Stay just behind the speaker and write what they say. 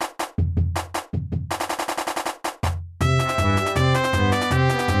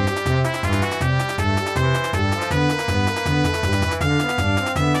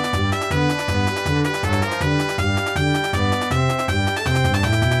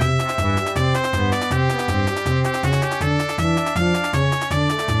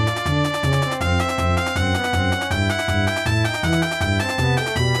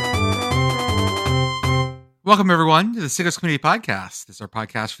Welcome, everyone, to the Sickos Community Podcast. This is our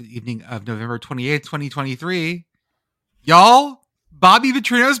podcast for the evening of November 28th, 2023. Y'all, Bobby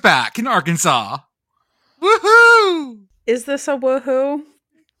Petrino's back in Arkansas. Woohoo! Is this a woohoo?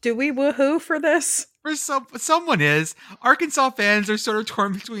 Do we woohoo for this? For someone is. Arkansas fans are sort of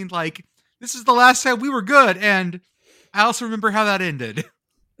torn between, like, this is the last time we were good, and I also remember how that ended.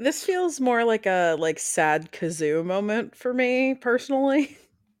 This feels more like a sad kazoo moment for me, personally.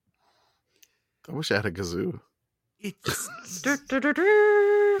 I wish I had a kazoo. It's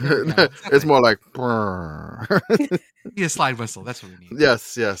It's more like need a slide whistle. That's what we need.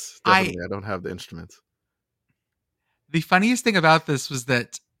 yes, definitely. I don't have the instruments. The funniest thing about this was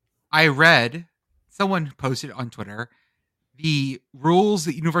that I read someone posted on Twitter the rules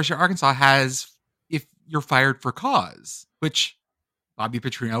that University of Arkansas has if you're fired for cause, which Bobby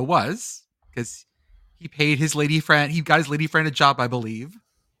Petrino was, because he paid his lady friend. He got his lady friend a job, I believe,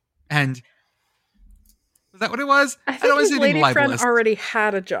 and. Was that what it was? I think his lady friend already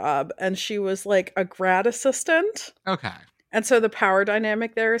had a job, and she was like a grad assistant. Okay. And so the power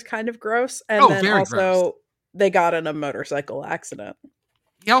dynamic there is kind of gross. And then also gross. They got in a motorcycle accident.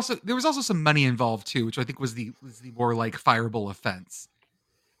 There was also some money involved too, which I think was the more like fireable offense.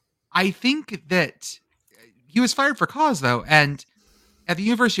 I think that he was fired for cause though, and at the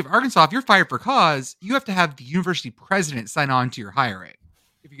University of Arkansas, if you're fired for cause, you have to have the university president sign on to your hiring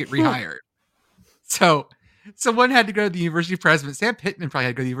if you get rehired. So someone had to go to the university president. Sam Pittman probably had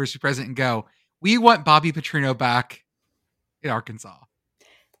to go to the university president and go, "We want Bobby Petrino back in Arkansas."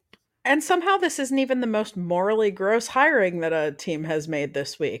 And somehow this isn't even the most morally gross hiring that a team has made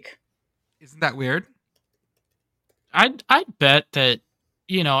this week. Isn't that weird? I'd bet that,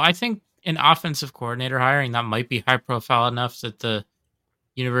 I think an offensive coordinator hiring, that might be high profile enough that the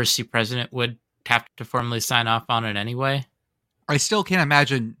university president would have to formally sign off on it anyway. I still can't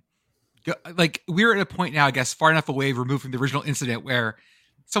imagine. Like, we're at a point now, I guess, far enough away removed from the original incident where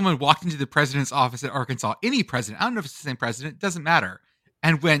someone walked into the president's office at Arkansas, any president, I don't know if it's the same president, doesn't matter,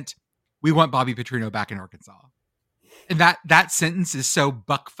 and went, "We want Bobby Petrino back in Arkansas." And that sentence is so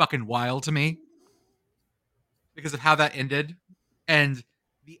buck fucking wild to me because of how that ended and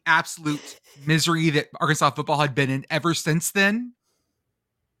the absolute misery that Arkansas football had been in ever since then.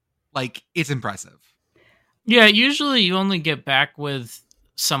 Like, it's impressive. Yeah, usually you only get back with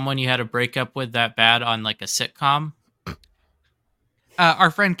someone you had a breakup with that bad on like a sitcom. Our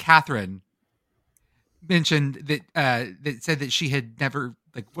friend Catherine mentioned that that said that she had never,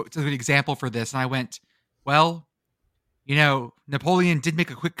 like, what's an example for this, and I went, well, Napoleon did make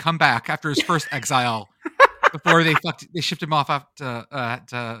a quick comeback after his first exile before they shipped him off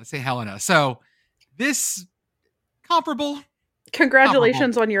to St. Helena. So this comparable.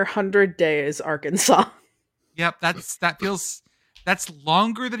 Congratulations on your 100 days, Arkansas. Yep, that's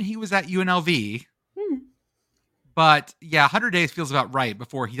longer than he was at UNLV. But yeah, 100 days feels about right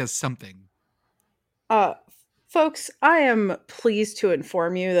before he does something. Folks, I am pleased to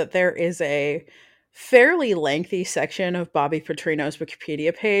inform you that there is a fairly lengthy section of Bobby Petrino's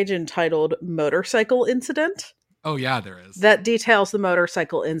Wikipedia page entitled Motorcycle Incident. Oh yeah, there is. That details the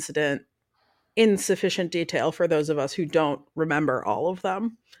motorcycle incident in sufficient detail for those of us who don't remember all of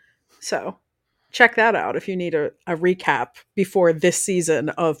them. So check that out if you need a recap before this season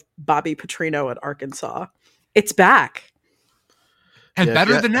of Bobby Petrino at Arkansas. It's back. And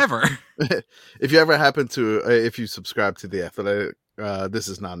better than ever. If you ever happen to, if you subscribe to The Athletic, this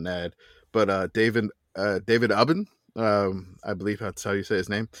is not an ad, but David Ubben, I believe that's how you say his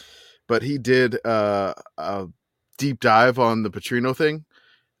name, but he did a deep dive on the Petrino thing.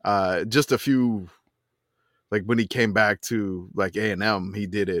 Just a few, like when he came back to like A&M, he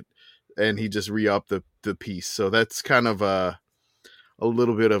did it. And he just re-upped the piece. So that's kind of a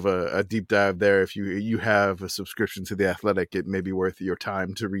little bit of a deep dive there. If you have a subscription to The Athletic, it may be worth your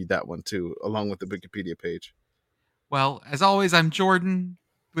time to read that one too, along with the Wikipedia page. Well, as always, I'm Jordan.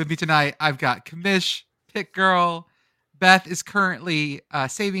 With me tonight, I've got Commish, Pitt Girl. Beth is currently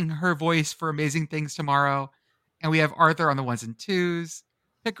saving her voice for amazing things tomorrow. And we have Arthur on the ones and twos.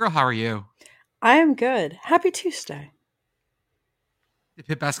 Pitt Girl, how are you? I am good. Happy Tuesday. Did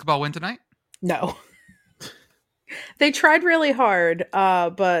Pitt basketball win tonight? No. They tried really hard,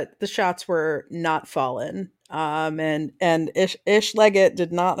 but the shots were not falling. And Ish Leggett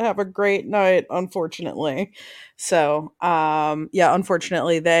did not have a great night, unfortunately. So,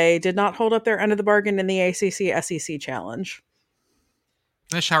 unfortunately, they did not hold up their end of the bargain in the ACC SEC challenge.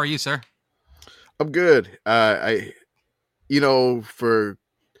 Mish, how are you, sir? I'm good. For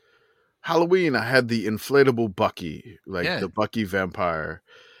Halloween, I had the inflatable Bucky, the Bucky vampire.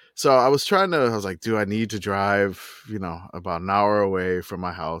 So I was like, do I need to drive, about an hour away from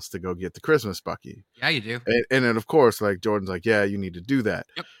my house to go get the Christmas Bucky? Yeah, you do. And then, of course, like Jordan's like, yeah, you need to do that.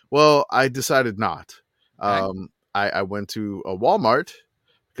 Yep. Well, I decided not. Okay. I went to a Walmart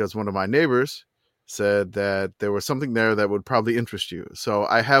because one of my neighbors said that there was something there that would probably interest you. So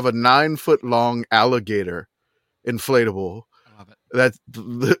I have a 9-foot long alligator inflatable I love it.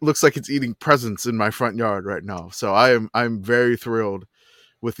 that looks like it's eating presents in my front yard right now. So I'm very thrilled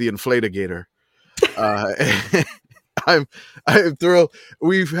with the inflatagator. I'm thrilled.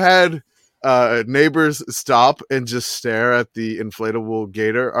 We've had neighbors stop and just stare at the inflatable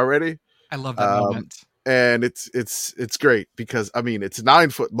gator already. I love that moment. And it's great because it's 9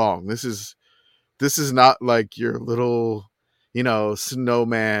 foot long. This is not like your little,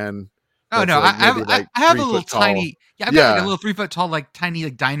 snowman. Oh no, like I have a little tiny. Yeah, I've got like a Yeah. little 3 foot tall, like tiny,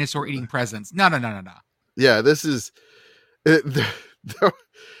 like dinosaur eating presents. No. Yeah, this is it.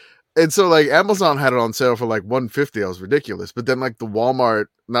 And so like Amazon had it on sale for like $150. It was ridiculous. But then like the Walmart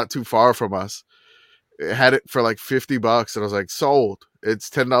not too far from us, it had it for like $50, and I was like, sold. It's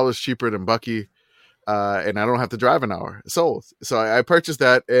 $10 cheaper than Bucky, and I don't have to drive an hour. Sold. So I purchased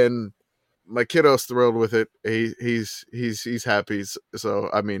that, and my kiddo's thrilled with it. He's happy. So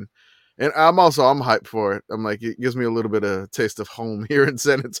and I'm hyped for it. I'm like, it gives me a little bit of taste of home here in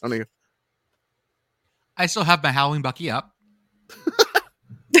San Antonio. I still have my Halloween Bucky up.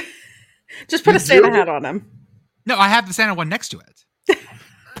 Just put a Santa hat on him. No, I have the Santa one next to it.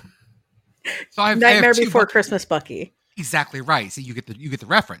 So I have Nightmare two Before Bucky. Christmas Bucky. Exactly right. So you get the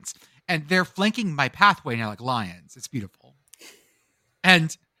reference, and they're flanking my pathway now like lions. It's beautiful,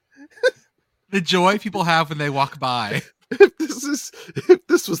 and the joy people have when they walk by. If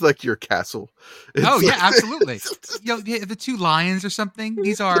this was like your castle. Oh yeah, absolutely. The two lions or something.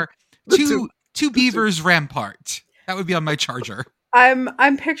 These are two beavers rampart. That would be on my charger.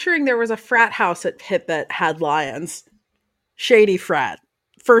 I'm picturing there was a frat house at Pitt that had lions. Shady frat.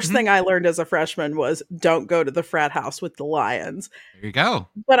 First thing I learned as a freshman was don't go to the frat house with the lions. There you go.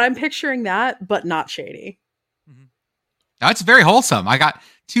 But I'm picturing that, but not shady. That's very wholesome. I got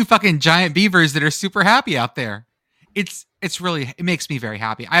 2 fucking giant beavers that are super happy out there. It makes me very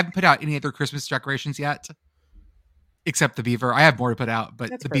happy. I haven't put out any other Christmas decorations yet, except the beaver. I have more to put out, but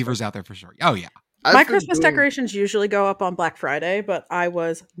That's the perfect. beaver's out there for sure. Oh yeah. My Christmas decorations usually go up on Black Friday, but I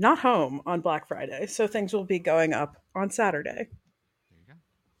was not home on Black Friday, so things will be going up on Saturday. There you go.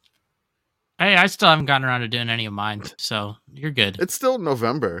 Hey, I still haven't gotten around to doing any of mine, so you're good. It's still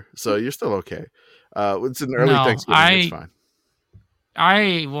November, so you're still okay. It's an early Thanksgiving. It's fine.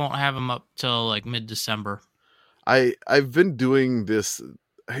 I won't have them up till like mid-December. I've been doing this.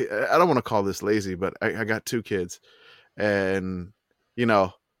 I don't want to call this lazy, but I got 2 kids, and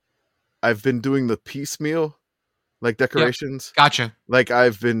I've been doing the piecemeal, like decorations. Yep. Gotcha. Like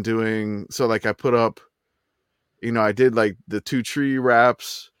I've been doing, so like I put up, I did like the 2 tree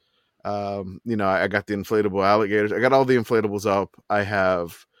wraps. I got the inflatable alligators. I got all the inflatables up. I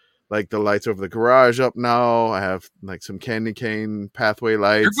have like the lights over the garage up now. I have like some candy cane pathway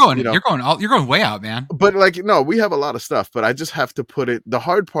lights. You're going way out, man. But like, no, we have a lot of stuff, but I just have to put it. The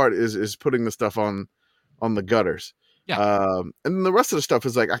hard part is putting the stuff on the gutters. Yeah. And the rest of the stuff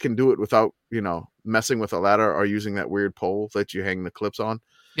is like, I can do it without, messing with a ladder or using that weird pole that you hang the clips on.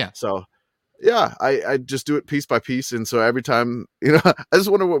 Yeah. So yeah, I just do it piece by piece. And so every time, I just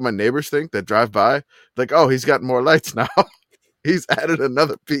wonder what my neighbors think that drive by, like, oh, he's got more lights now. He's added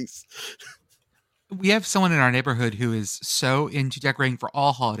another piece. We have someone in our neighborhood who is so into decorating for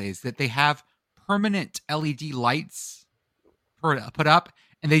all holidays that they have permanent LED lights put up,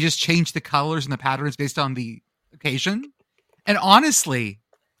 and they just change the colors and the patterns based on the occasion. And honestly,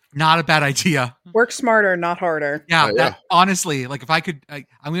 not a bad idea. Work smarter, not harder. Yeah, honestly, like if I could, I'm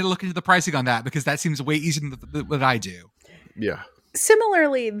going to look into the pricing on that because that seems way easier than what I do. Yeah.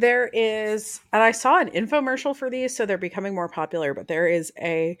 Similarly, there is, and I saw an infomercial for these, so they're becoming more popular, but there is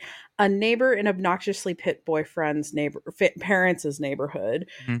a neighbor in obnoxiously Pitt boyfriend's parents' neighborhood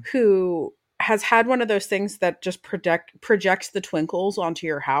who has had one of those things that just projects the twinkles onto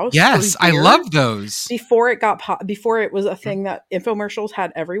your house. Yes, I love those. Before it was a thing that infomercials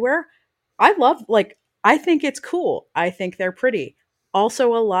had everywhere. I think it's cool. I think they're pretty.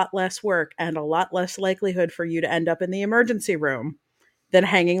 Also a lot less work and a lot less likelihood for you to end up in the emergency room than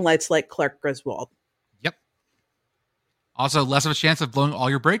hanging lights like Clark Griswold. Yep. Also less of a chance of blowing all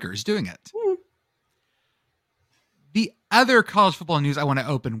your breakers doing it. The other college football news I want to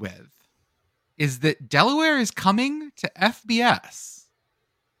open with is that Delaware is coming to FBS.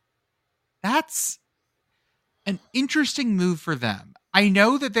 That's an interesting move for them. I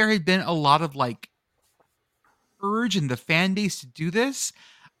know that there had been a lot of urge in the fan base to do this.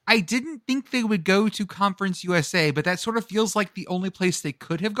 I didn't think they would go to Conference USA, but that sort of feels like the only place they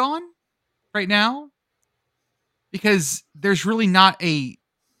could have gone right now, because there's really not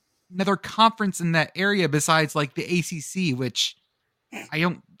another conference in that area besides like the ACC, which I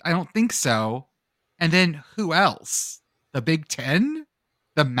don't think so. And then who else? The Big Ten?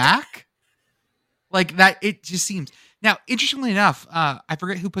 The MAC? Like that, it just seems. Now, interestingly enough, I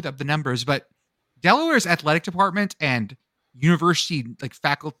forget who put up the numbers, but Delaware's athletic department and university like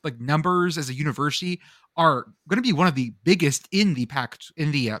faculty like numbers as a university are going to be one of the biggest in the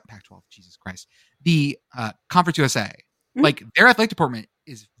Pac-12. Jesus Christ, the Conference USA. Mm-hmm. Like their athletic department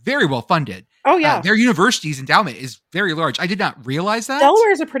is very well funded. Oh yeah, their university's endowment is very large. I did not realize that.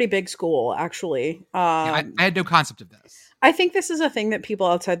 Delaware is a pretty big school, actually. I had no concept of this. I think this is a thing that people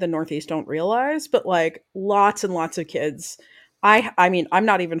outside the Northeast don't realize, but like lots and lots of kids. I mean, I'm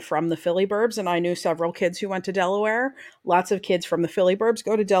not even from the Philly burbs, and I knew several kids who went to Delaware. Lots of kids from the Philly burbs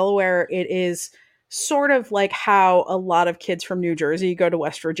go to Delaware. It is sort of like how a lot of kids from New Jersey go to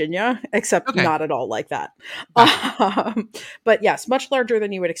West Virginia, except not at all like that. But yes, much larger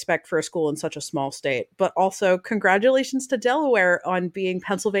than you would expect for a school in such a small state. But also, congratulations to Delaware on being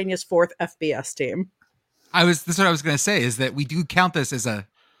Pennsylvania's 4th FBS team. That's what I was going to say, is that we do count this as a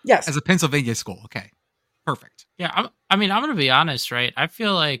Pennsylvania school. Okay, perfect. Yeah, I'm going to be honest, right? I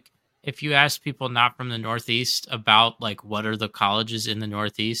feel like if you ask people not from the Northeast about like what are the colleges in the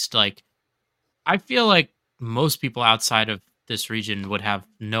Northeast, like I feel like most people outside of this region would have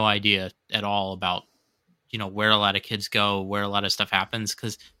no idea at all about, where a lot of kids go, where a lot of stuff happens,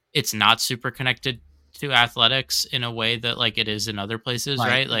 because it's not super connected to athletics in a way that like it is in other places,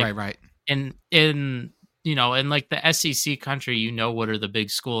 right? Like, right. In like the SEC country, what are the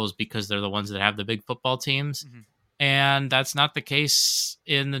big schools because they're the ones that have the big football teams. Mm-hmm. And that's not the case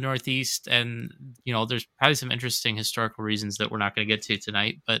in the Northeast. And, there's probably some interesting historical reasons that we're not going to get to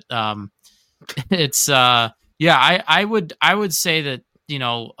tonight. But it's, I would say that,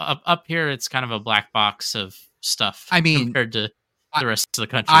 up here, it's kind of a black box of stuff. I mean, compared to the rest of the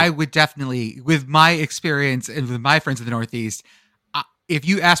country. I would definitely, with my experience and with my friends in the Northeast, if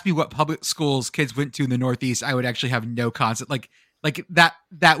you ask me what public schools kids went to in the Northeast, I would actually have no concept. Like that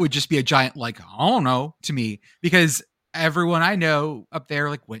would just be a giant, like, I don't know to me, because everyone I know up there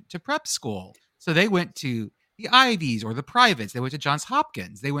like went to prep school. So they went to the Ivies or the privates. They went to Johns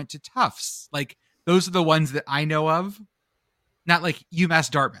Hopkins. They went to Tufts. Like those are the ones that I know of. Not like UMass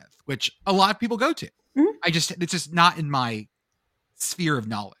Dartmouth, which a lot of people go to. Mm-hmm. It's just not in my sphere of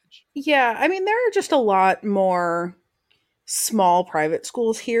knowledge. Yeah. I mean, there are just a lot more small private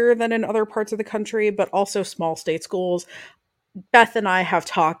schools here than in other parts of the country, but also small state schools. Beth and I have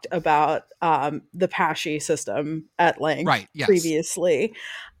talked about the PASHE system at length previously.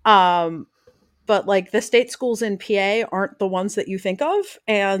 But like the state schools in PA aren't the ones that you think of.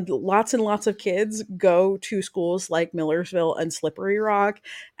 And lots of kids go to schools like Millersville and Slippery Rock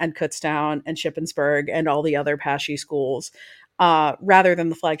and Kutztown and Shippensburg and all the other PASHE schools. Rather than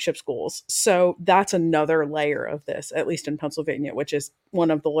the flagship schools. So that's another layer of this, at least in Pennsylvania, which is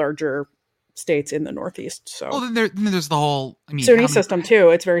one of the larger states in the Northeast. So, well, then there's the whole, SUNY system too.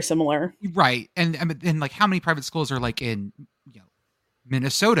 It's very similar, right? And like how many private schools are like in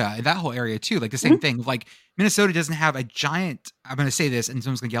Minnesota and that whole area too? Like the same thing. Like Minnesota doesn't have a giant. I'm going to say this, and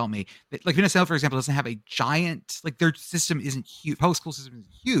someone's going to yell at me. Like Minnesota, for example, doesn't have a giant. Like their system isn't huge. Public school system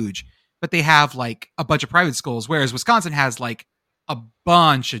isn't huge, but they have like a bunch of private schools. Whereas Wisconsin has like a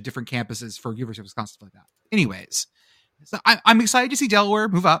bunch of different campuses for University of Wisconsin, stuff like that. Anyways, so I'm excited to see Delaware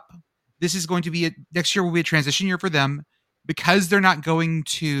move up. This is going to be next year will be a transition year for them, because they're not going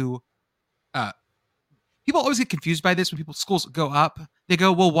to. People always get confused by this when schools go up. They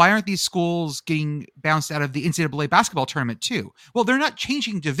go, well, why aren't these schools getting bounced out of the NCAA basketball tournament too? Well, they're not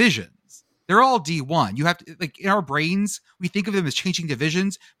changing divisions. They're all D1. You have to, like, in our brains, we think of them as changing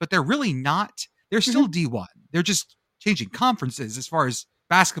divisions, but they're really not. They're still D1. They're just changing conferences as far as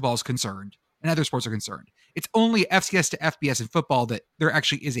basketball is concerned and other sports are concerned. It's only FCS to FBS in football that there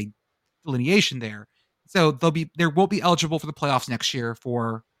actually is a delineation there. So they won't be eligible for the playoffs next year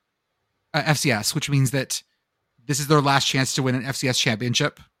for FCS, which means that this is their last chance to win an FCS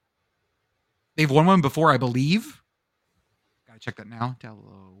championship. They've won one before, I believe. Gotta check that now.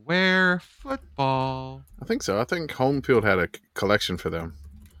 Delaware football. I think so. I think home field had a collection for them.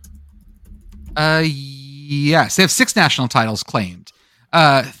 Yes, they have 6 national titles claimed.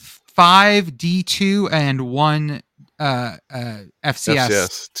 5 D2 and 1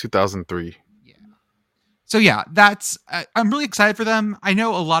 FCS 2003. Yeah. So yeah, that's I'm really excited for them. I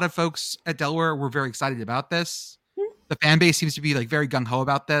know a lot of folks at Delaware were very excited about this. The fan base seems to be like very gung ho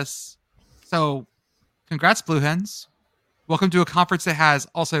about this. So, congrats, Blue Hens. Welcome to a conference that has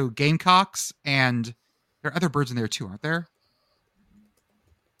also Gamecocks, and there are other birds in there too, aren't there?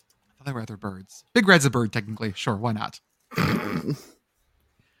 I thought there were other birds. Big Red's a bird, technically. Sure, why not?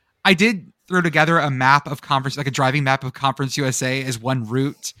 I did throw together a map of conference, like a driving map of Conference USA as one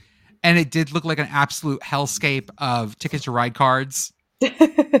route, and it did look like an absolute hellscape of Ticket to Ride cards.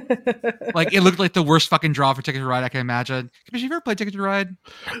 Like, it looked like the worst fucking draw for Ticket to Ride I can imagine. Have you ever played Ticket to Ride?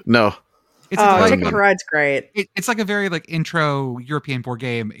 No. It's Ticket to Ride's great. It's like a very like intro European board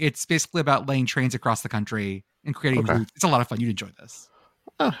game. It's basically about laying trains across the country and creating routes. It's a lot of fun. You'd enjoy this.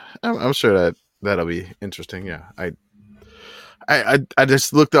 I'm sure that'll be interesting. Yeah, I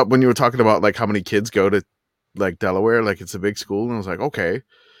just looked up when you were talking about like how many kids go to like Delaware, like it's a big school, and I was like, okay.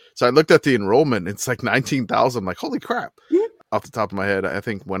 So I looked at the enrollment. It's like 19,000. Like, holy crap! Off the top of my head, I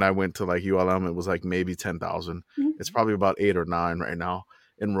think when I went to like ULM, it was like maybe 10,000. It's probably about 8 or 9 right now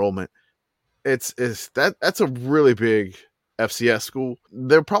enrollment. That's a really big FCS school.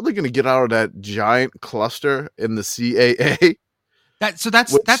 They're probably going to get out of that giant cluster in the CAA. I'm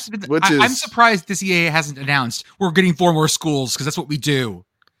surprised the CAA hasn't announced we're getting 4 more schools because that's what we do.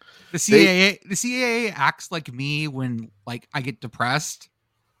 The CAA acts like me when like I get depressed.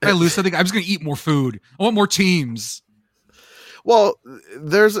 If I lose something, I'm just going to eat more food. I want more teams. Well,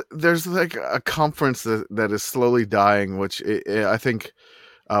 there's like a conference that is slowly dying, which I think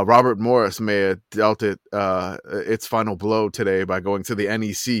Robert Morris may have dealt it its final blow today by going to the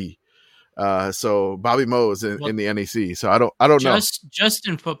NEC. So Bobby Moe is in the NEC. So I don't know. Just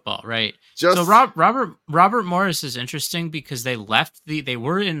in football, right? So Robert Morris is interesting because they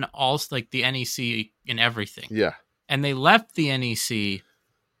were in all like the NEC in everything. Yeah. And they left the NEC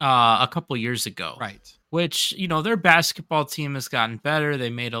a couple years ago. Right. Which, their basketball team has gotten better. They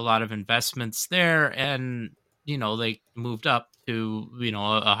made a lot of investments there, and they moved up to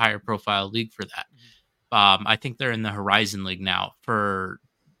a higher profile league for that. I think they're in the Horizon League now for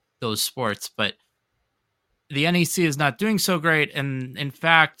those sports, but the NEC is not doing so great. And in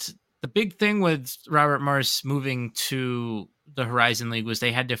fact, the big thing with Robert Morris moving to the Horizon League was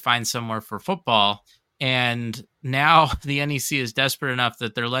they had to find somewhere for football. And now the NEC is desperate enough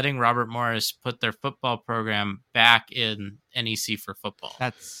that they're letting Robert Morris put their football program back in NEC for football.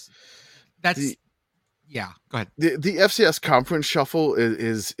 Yeah, go ahead. The FCS conference shuffle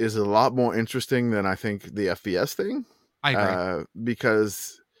is a lot more interesting than I think the FBS thing. I agree.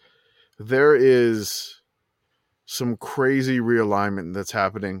 Because there is some crazy realignment that's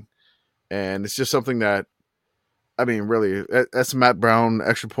happening, and it's just something that, I mean, really, that's Matt Brown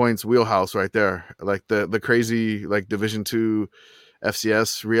extra points wheelhouse right there. Like the crazy like Division II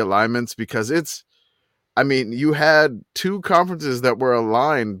FCS realignments, because you had 2 conferences that were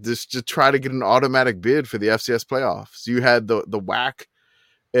aligned just to try to get an automatic bid for the FCS playoffs. You had the WAC,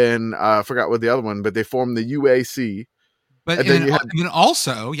 and I forgot what the other one, but they formed the UAC. But and then then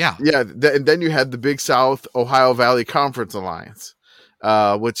and then you had the Big South Ohio Valley Conference Alliance,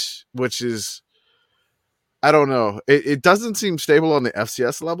 which is, I don't know. It doesn't seem stable on the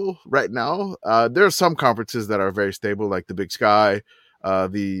FCS level right now. There are some conferences that are very stable, like the Big Sky,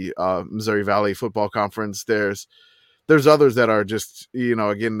 the Missouri Valley Football Conference. There's others that are just,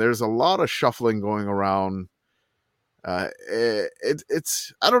 again, there's a lot of shuffling going around.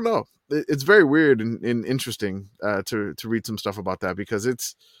 It's I don't know. It's very weird and interesting to read some stuff about that, because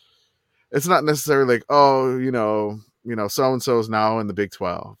it's not necessarily like, so and so is now in the Big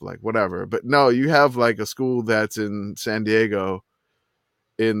 12, like whatever. But no, you have like a school that's in San Diego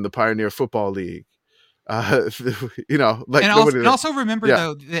in the Pioneer Football League. Like, and also remember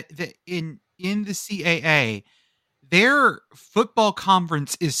though that in the CAA, their football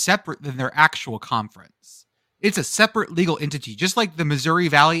conference is separate than their actual conference. It's a separate legal entity, just like the Missouri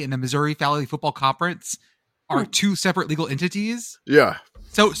Valley and the Missouri Valley Football Conference are 2 separate legal entities. Yeah.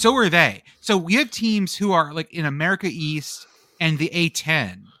 So are they. So we have teams who are like in America East and the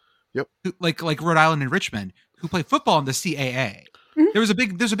A10. Yep. Who, like Rhode Island and Richmond, who play football in the CAA. Mm-hmm. There's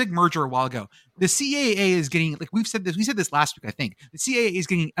a big merger a while ago. The CAA is getting, like we said this last week, I think. The CAA is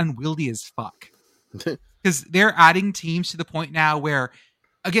getting unwieldy as fuck. Because they're adding teams to the point now where,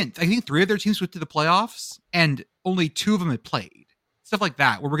 again, I think 3 of their teams went to the playoffs and only 2 of them had played. Stuff like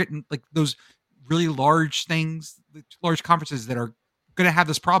that, where we're getting like those really large things, large conferences that are going to have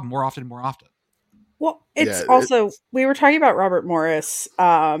this problem more often. Well, we were talking about Robert Morris,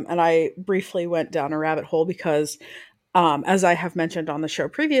 and I briefly went down a rabbit hole because, as I have mentioned on the show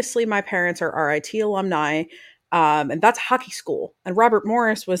previously, my parents are RIT alumni, and that's a hockey school. And Robert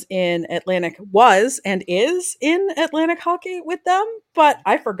Morris was and is in Atlantic hockey with them. But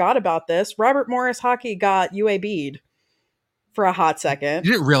I forgot about this. Robert Morris hockey got UAB'd for a hot second.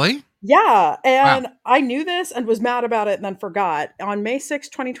 Did it really? Yeah, and I knew this and was mad about it and then forgot. On May 26,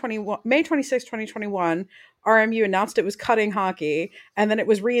 2021, RMU announced it was cutting hockey, and then it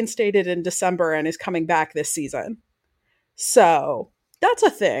was reinstated in December and is coming back this season. So that's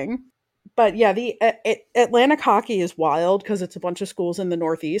a thing. But yeah, the Atlantic hockey is wild because it's a bunch of schools in the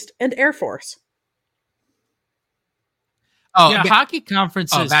Northeast and Air Force. Oh, yeah, hockey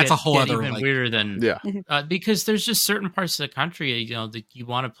conferences that's a whole get other even like, weirder than Yeah. because there's just certain parts of the country that you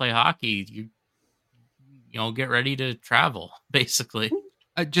want to play hockey. You get ready to travel, basically.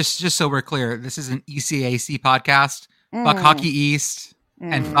 Just so we're clear, this is an ECAC podcast. Fuck Hockey East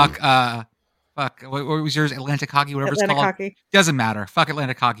and fuck what was yours? Atlantic Hockey, whatever Atlantic it's called. hockey. Doesn't matter. Fuck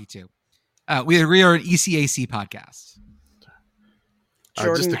Atlantic Hockey too. We are an ECAC podcast.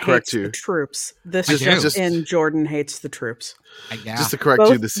 Jordan just to correct hates you, the troops. This I do. just in Jordan hates the troops. Yeah. Just to correct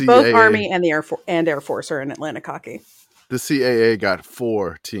Both, you, the CAA, both Army and the Air Force are in Atlantic hockey. the CAA got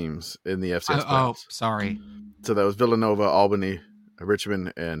 4 teams in the FCS playoffs. Sorry. So that was Villanova, Albany,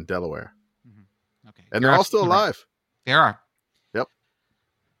 Richmond, and Delaware. Okay. And they're all still alive. They are. Yep.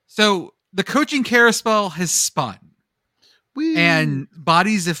 So the coaching carousel has spun. Whee! And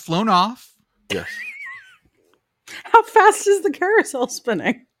bodies have flown off. Yes. How fast is the carousel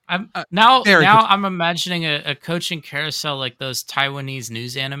spinning? Now I'm imagining a coaching carousel like those Taiwanese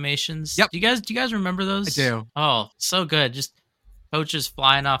news animations. Yep. Do you guys remember those? I do. Oh, so good. Just coaches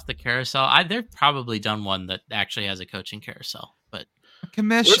flying off the carousel. They've probably done one that actually has a coaching carousel. But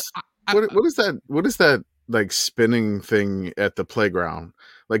Commish. What is that? What is that like spinning thing at the playground?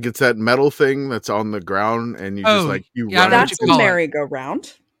 Like it's that metal thing that's on the ground and you just run that's it. a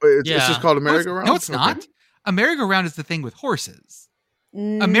merry-go-round. It's just called a merry-go-round? No, it's not. Okay. A merry-go-round is the thing with horses.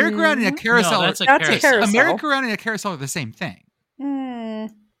 A merry-go-round and a carousel. No, that's a carousel. A merry-go-round and a carousel are the same thing.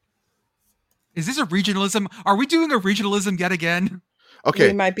 Is this a regionalism? Are we doing a regionalism yet again?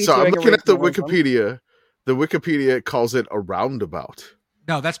 Okay, so I'm looking at the regionalism. Wikipedia. The Wikipedia calls it a roundabout.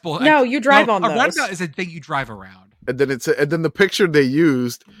 No, that's bull. No, you drive on those. A roundabout is a thing you drive around. And then then the picture they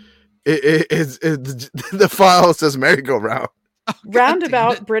used is the file says merry-go-round. Oh,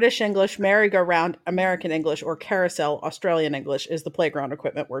 Roundabout, British English, merry-go-round, American English, or carousel, Australian English, is the playground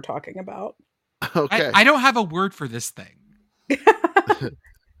equipment we're talking about. Okay. I don't have a word for this thing.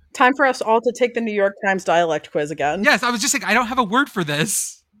 Time for us all to take the New York Times dialect quiz again. Yes, I was just saying, I don't have a word for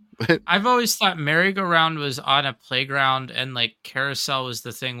this. I've always thought merry-go-round was on a playground and like carousel was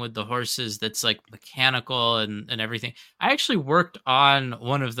the thing with the horses that's like mechanical and everything. I actually worked on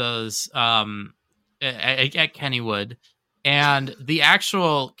one of those at Kennywood. And the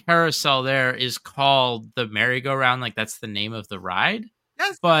actual carousel there is called the merry-go-round, like that's the name of the ride.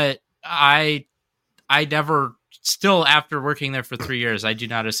 Yes. But I never, still after working there for 3 years, I do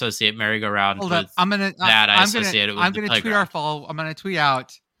not associate merry-go-round with I'm gonna associate it with I'm the gonna tweet our follow. I'm gonna tweet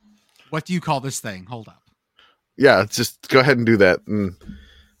out. What do you call this thing? Hold up. Yeah, just go ahead and do that. And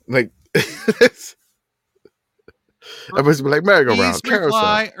like, everybody's like merry-go-round, Please carousel.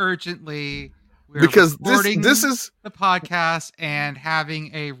 reply urgently. We're Because recording this is the podcast and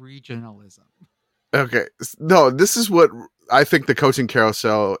having a regionalism. okay. No, this is what I think the coaching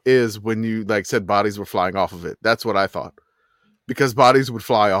carousel is when you like said bodies were flying off of it. That's what I thought. Because bodies would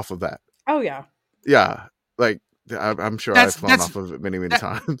fly off of that. Oh, yeah. Yeah. Like I'm sure I've flown off of it many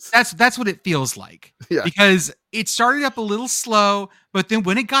times. That's what it feels like. Yeah. Because it started up a little slow, but then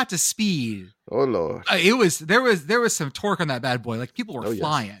when it got to speed, Oh Lord. there was some torque on that bad boy. Like people were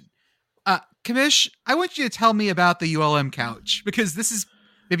flying. Commish, I want you to tell me about the ULM couch because this is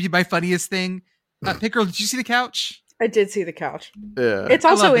maybe my funniest thing. Pitt Girl, did you see the couch? I did see the couch. Yeah. It's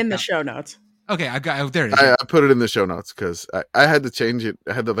also in the show notes. Okay, there it is. I put it in the show notes because I had to change it.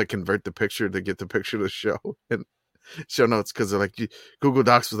 I had to like convert the picture to get the picture to show and show notes because like Google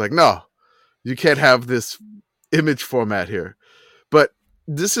Docs was like, no, you can't have this image format here. But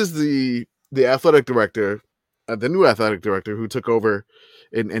this is the athletic director, the new athletic director who took over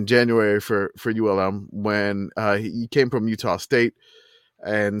in January for ULM when he came from Utah State.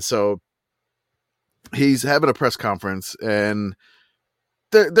 And so he's having a press conference and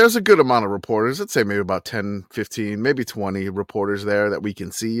there's a good amount of reporters. Let's say maybe about 10, 15, maybe 20 reporters there that we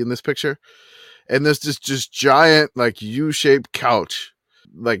can see in this picture. And there's just giant like U-shaped couch,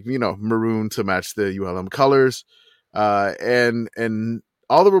 like, maroon to match the ULM colors. And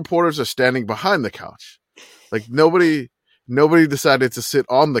all the reporters are standing behind the couch. Like nobody decided to sit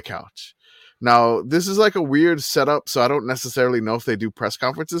on the couch. Now, this is like a weird setup, so I don't necessarily know if they do press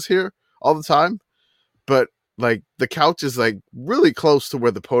conferences here all the time, but like the couch is like really close to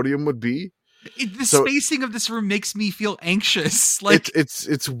where the podium would be. The So spacing of this room makes me feel anxious. Like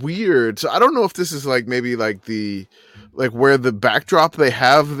it's weird. So I don't know if this is like maybe like where the backdrop they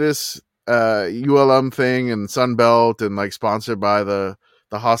have this ULM thing and Sunbelt and like sponsored by the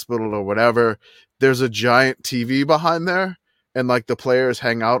hospital or whatever. There's a giant TV behind there, and like the players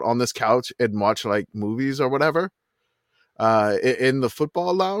hang out on this couch and watch like movies or whatever. In the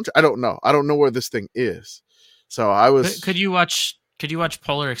football lounge. I don't know where this thing is. So I was. Could you watch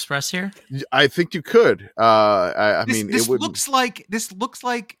Polar Express here? I think you could. I mean, this it would. looks like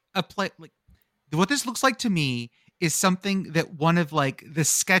a play. Like what this looks like to me is something that one of like the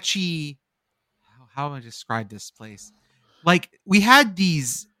sketchy. How do I describe this place? Like we had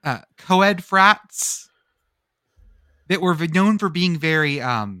these co-ed frats that were known for being very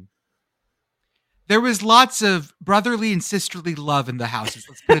there was lots of brotherly and sisterly love in the houses.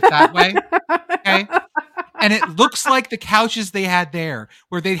 Let's put it that way. Okay. And it looks like the couches they had there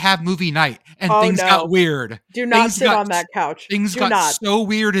where they'd have movie night and things got weird. Do not sit on that couch. Things got so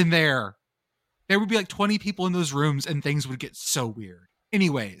weird in there. There would be like 20 people in those rooms and things would get so weird.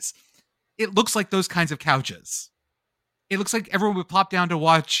 Anyways, it looks like those kinds of couches. It looks like everyone would plop down to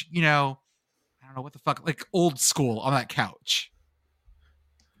watch, I don't know what the fuck, like old school on that couch.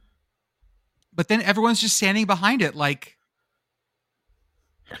 But then everyone's just standing behind it like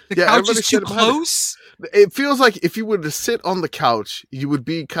the couch is too close. It feels like if you were to sit on the couch, you would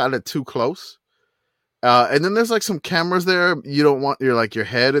be kind of too close. And then there's like some cameras there. You don't want your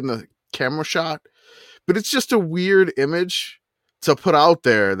head in the camera shot. But it's just a weird image to put out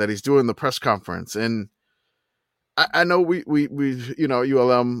there that he's doing the press conference. And I know we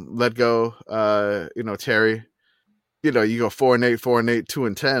ULM let go, Terry. You go 4-8, 4-8,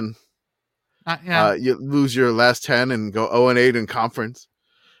 2-10. Yeah. You lose your last 10 and go 0-8 in conference.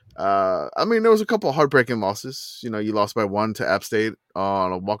 I mean, there was a couple of heartbreaking losses. You lost by 1 to App State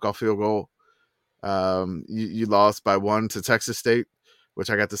on a walk-off field goal. You lost by 1 to Texas State, which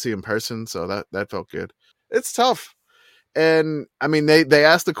I got to see in person, so that felt good. It's tough. And I mean, they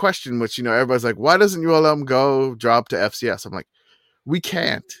asked the question, which everybody's like, why doesn't ULM go drop to FCS? I'm like, we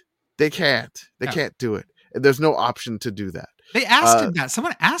can't. They can't. They can't do it. And there's no option to do that. They asked him that.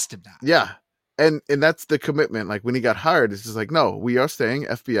 Someone asked him that. Yeah. And that's the commitment. Like when he got hired, it's just like, no, we are staying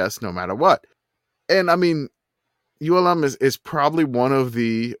FBS no matter what. And I mean, ULM is probably one of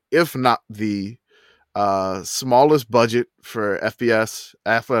the, if not the smallest budget for FBS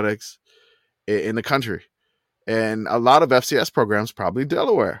athletics in the country. And a lot of FCS programs, probably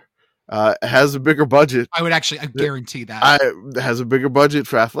Delaware, has a bigger budget. I guarantee that. Has a bigger budget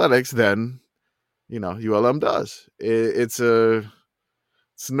for athletics than, ULM does. It's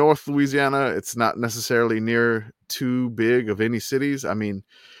North Louisiana. It's not necessarily near too big of any cities. I mean,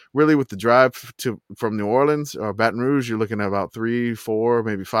 really with the drive from New Orleans or Baton Rouge, you're looking at about 3, 4,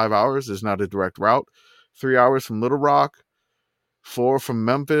 maybe 5 hours. There's not a direct route. 3 hours from Little Rock, 4 from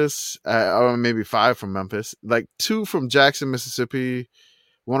Memphis, or maybe 5 from Memphis, like 2 from Jackson, Mississippi,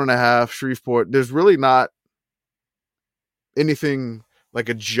 1.5 Shreveport. There's really not anything like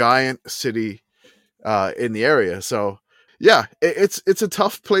a giant city in the area. So yeah, it's a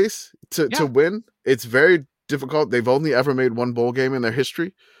tough place to win. It's very difficult. They've only ever made 1 bowl game in their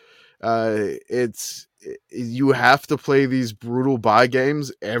history. You have to play these brutal bye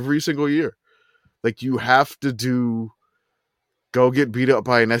games every single year. Like you have to go get beat up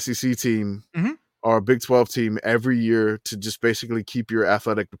by an SEC team or a Big 12 team every year to just basically keep your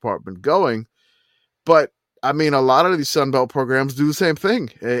athletic department going. But I mean, a lot of these Sun Belt programs do the same thing,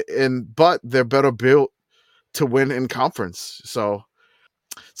 but they're better built to win in conference. So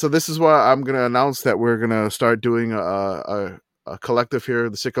this is why I'm going to announce that we're going to start doing a collective here,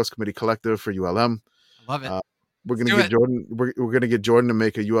 the Sickos Committee Collective for ULM. I love it. We're going to get Jordan. We're going to get Jordan to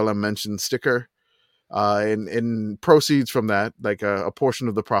make a ULM mention sticker. And proceeds from that, like a portion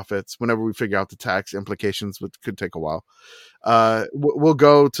of the profits, whenever we figure out the tax implications, which could take a while, we'll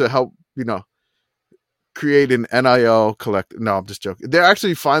go to help, create an NIL collective. No, I'm just joking. They're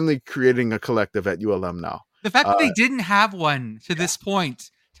actually finally creating a collective at ULM now. The fact that they didn't have one to this point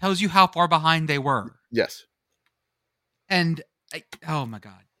tells you how far behind they were. Yes. And oh my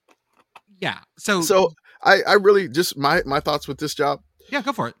God. Yeah. So I really just my thoughts with this job. Yeah,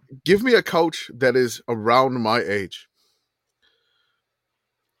 go for it. Give me a coach that is around my age.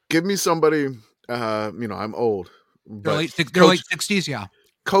 Give me somebody, I'm old. They're late 60s, yeah.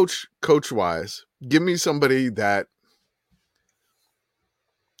 Coach wise, give me somebody that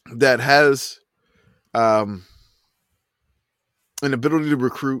has an ability to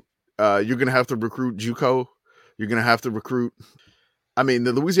recruit. You're going to have to recruit JUCO. You're going to have to recruit. I mean,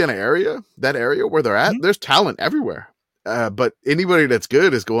 the Louisiana area, that area where they're at, there's talent everywhere. But anybody that's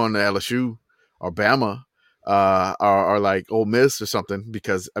good is going to LSU. or Bama, or like Ole Miss or something,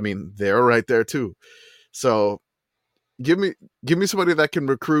 because I mean they're right there too. So give me somebody that can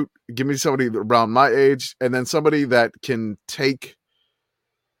recruit. Give me somebody around my age, and then somebody that can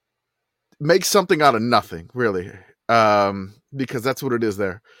make something out of nothing, really, because that's what it is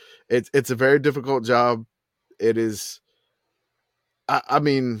there. It's a very difficult job. It is. I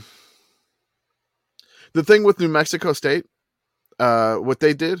mean, the thing with New Mexico State, what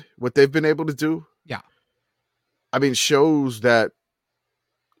they've been able to do, yeah, I mean, shows that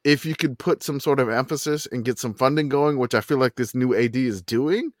if you could put some sort of emphasis and get some funding going, which I feel like this new AD is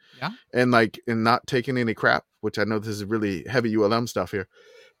doing, yeah, and not taking any crap, which I know this is really heavy ULM stuff here,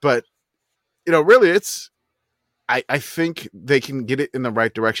 but really, I think they can get it in the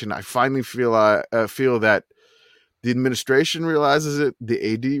right direction. I finally feel that the administration realizes it,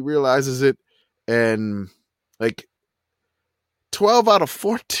 the AD realizes it, and like 12 out of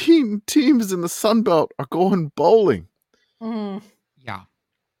 14 teams in the Sun Belt are going bowling. Mm. Yeah.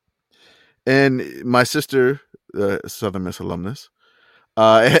 And my sister, Southern Miss alumnus,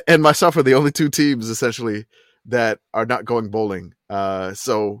 and myself are the only two teams essentially that are not going bowling.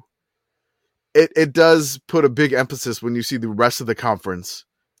 So it does put a big emphasis when you see the rest of the conference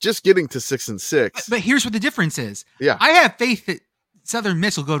just getting to 6-6. But here's what the difference is. Yeah. I have faith that Southern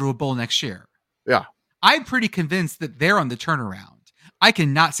Miss will go to a bowl next year. Yeah. I'm pretty convinced that they're on the turnaround. I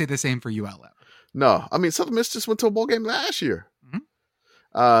cannot say the same for ULM. No, I mean, Southern Miss just went to a bowl game last year.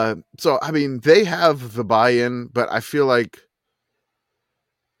 Mm-hmm. So, I mean, they have the buy-in, but I feel like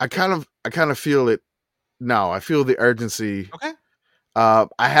I kind of feel it now. I feel the urgency. Okay. I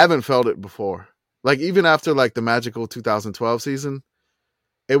haven't felt it before. Like, even after like the magical 2012 season,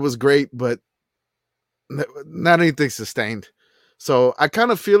 it was great, but not anything sustained. So I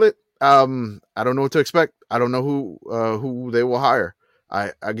kind of feel it. I don't know what to expect. I don't know who they will hire.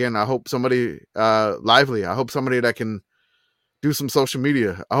 I hope somebody lively. I hope somebody that can do some social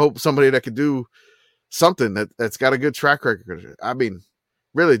media. I hope somebody that could do something that's got a good track record. I mean,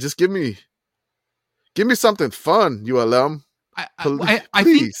 really, just give me something fun, ULM. I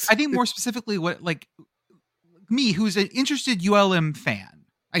think more specifically, what, like, me, who's an interested ULM fan,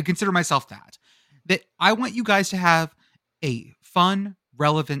 I consider myself that I want you guys to have a fun,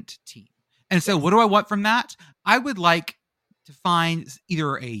 relevant team. And so what do I want from that? I would like to find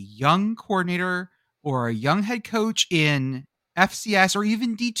either a young coordinator or a young head coach in FCS or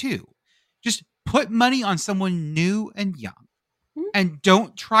even D2. Just put money on someone new and young, and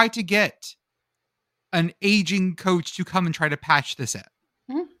don't try to get an aging coach to come and try to patch this in.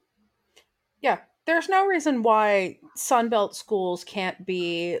 Mm-hmm. Yeah. There's no reason why Sunbelt schools can't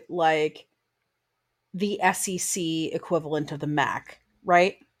be like the SEC equivalent of the MAC,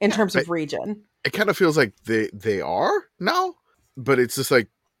 right? In terms of region. It kind of feels like they are now, but it's just like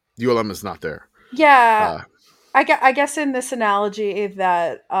ULM is not there. Yeah. I guess in this analogy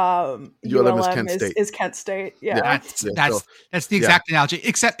that ULM is Kent State. Yeah. That's the exact analogy,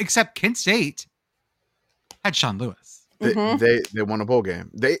 except Kent State had Sean Lewis. They won a bowl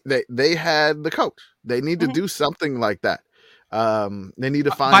game. They had the coach. They need to do something like that. They need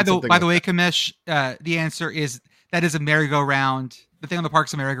to find something. By the way, Commish, the answer is that is a merry-go-round. The thing on the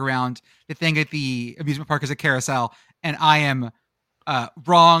park's a merry-go-round. The thing at the amusement park is a carousel. And I am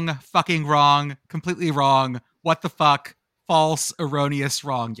wrong, fucking wrong, completely wrong. What the fuck? False, erroneous,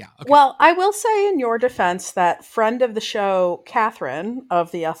 wrong. Yeah. Okay. Well, I will say in your defense that friend of the show, Catherine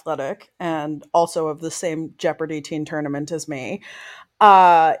of The Athletic, and also of the same Jeopardy teen tournament as me,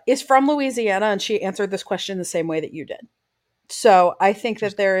 is from Louisiana, and she answered this question the same way that you did. So I think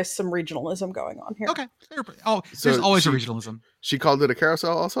that there is some regionalism going on here. Okay. There's always a regionalism. She called it a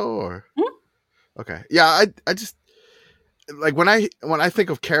carousel also, or? Mm-hmm. Okay. Yeah, I just, like, when I think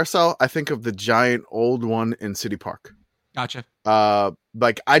of carousel, I think of the giant old one in City Park. Gotcha.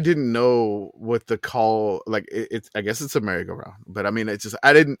 Like, I didn't know what the call, like, it's I guess it's a merry-go-round, but I mean, it's just,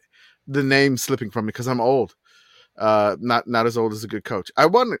 the name slipping from me because I'm old. Not as old as a good coach.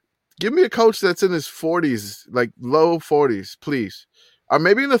 Give me a coach that's in his 40s, like low 40s, please. Or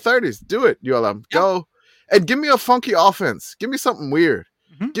maybe in the 30s. Do it, ULM. Yeah. Go. And give me a funky offense. Give me something weird.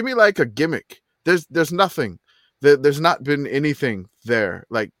 Mm-hmm. Give me like a gimmick. There's nothing. There's not been anything there.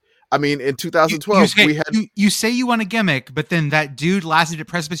 Like, I mean, in 2012, we had... You say you want a gimmick, but then that dude lasted at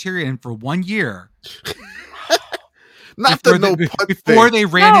Presbyterian for 1 year. Not the no punt before they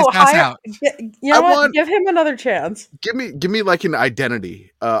ran his ass out. You know what? Give him another chance. Give me like an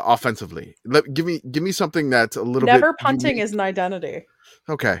identity offensively. Give me something that's a little Never bit punting unique. Is an identity.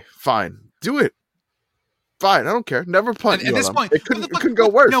 Okay, fine. Do it. Fine, I don't care. Never punt. At this point, it couldn't go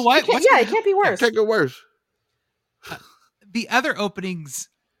worse. You know what? It can't be worse. It can't go worse. The other openings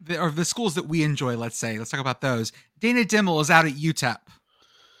the schools that we enjoy, let's talk about those. Dana Dimmel is out at UTEP,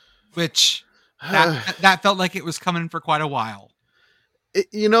 which that felt like it was coming for quite a while.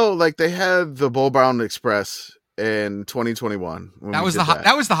 Like they had the Bull Brown Express in 2021. That was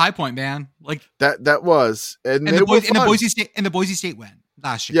the high point, man. Like that was, and the Boise State win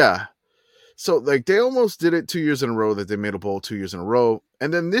last year. Yeah. So like they almost did it 2 years in a row that they made a bowl 2 years in a row.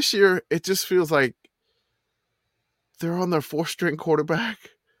 And then this year it just feels like they're on their 4th-string quarterback.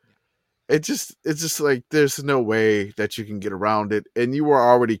 It's just like there's no way that you can get around it. And you were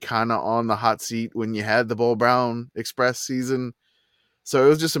already kind of on the hot seat when you had the Bull Brown Express season. So it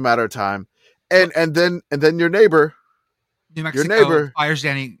was just a matter of time. And then your neighbor, New Mexico, fires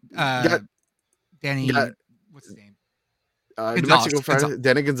Danny what's his name? New Mexico fires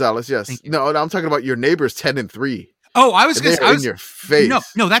Danny Gonzalez. Yes. No, I'm talking about your neighbor's 10-3. Oh, I was in your face.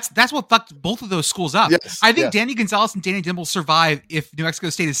 No, that's what fucked both of those schools up. Yes, I think Danny Gonzalez and Danny Dimble survive if New Mexico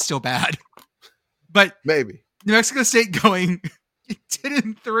State is still bad. But maybe New Mexico State going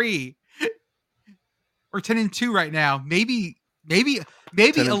 10-3 or 10-2 right now. Maybe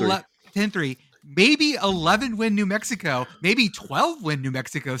 10-3. Maybe 11 win New Mexico. Maybe 12 win New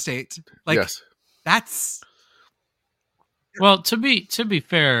Mexico State. Like yes. That's well. To be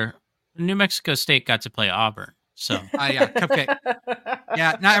fair, New Mexico State got to play Auburn. So yeah, cupcake.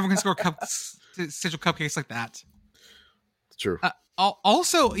 Yeah, not everyone can score schedule cupcakes like that. It's true.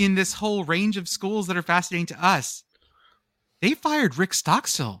 Also, in this whole range of schools that are fascinating to us, they fired Rick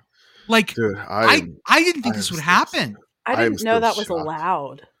Stockstill. Like, dude, I didn't think this would happen. I didn't know that was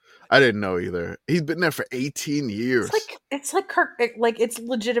allowed. I didn't know either. He's been there for 18 years. It's like Kirk. Like it's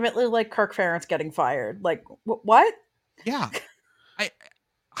legitimately like Kirk Ferentz getting fired. Like what? Yeah,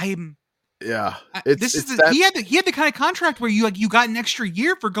 I'm. Yeah, he had the kind of contract where you got an extra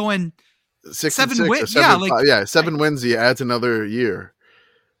year for going 7 wins. Yeah, 7 wins. He adds another year,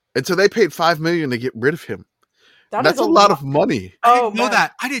 and so they paid $5 million to get rid of him. That's a lot of money. I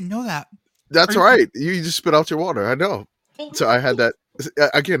didn't know that. That's right. You just spit out your water. I know. So I had that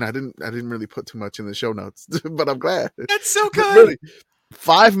again. I didn't really put too much in the show notes, but I'm glad. That's so good. Really,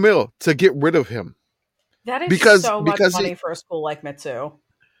 $5 million to get rid of him. That is so much money for a school like Mitsu.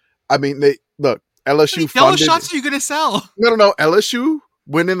 I mean, look, LSU funded. Yellow shots are you going to sell? No. LSU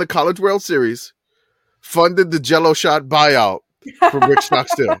winning the College World Series funded the Jello shot buyout from Rick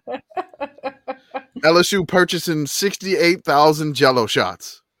Stockstill. LSU purchasing 68,000 Jello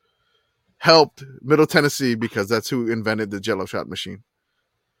shots helped Middle Tennessee because that's who invented the Jello shot machine.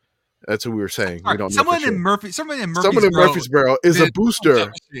 That's what we were saying. We don't know for sure. Someone in Murfreesboro is a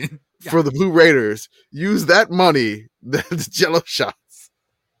booster for the Blue Raiders. Use that money, the Jello shots,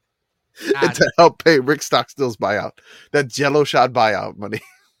 to help pay Rick Stockstill's buyout. That Jello shot buyout money.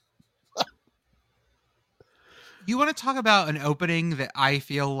 You want to talk about an opening that I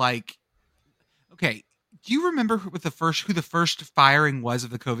feel like? Okay, do you remember who the first firing was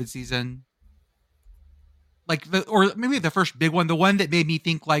of the COVID season? Or maybe the first big one, the one that made me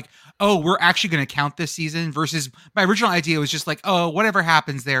think like, oh, we're actually going to count this season versus my original idea was just like, oh, whatever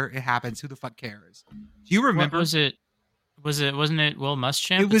happens there, it happens. Who the fuck cares? Do you remember? Wasn't it Will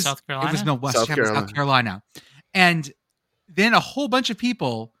Muschamp in South Carolina? It was Will Muschamp in South Carolina. And then a whole bunch of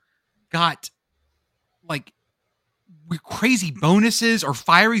people got like crazy bonuses or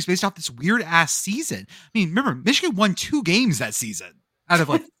firings based off this weird ass season. I mean, remember, Michigan won 2 games that season out of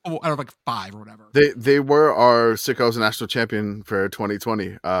 5 or whatever. They were our Sickos national champion for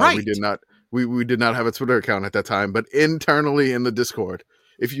 2020. Right. We did not have a Twitter account at that time, but internally in the Discord,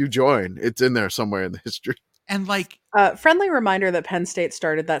 if you join, it's in there somewhere in the history. And like friendly reminder that Penn State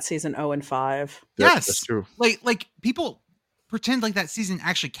started that season 0-5. Yes, that's true. Like people pretend like that season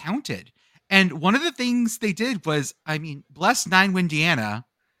actually counted. And one of the things they did was, I mean, bless 9-win Indiana,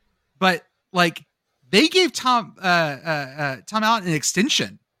 but like they gave Tom Allen an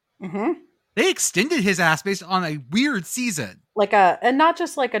extension. Mm-hmm. They extended his ass based on a weird season. And not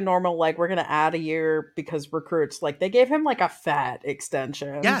just like a normal, like we're going to add a year because recruits, like they gave him like a fat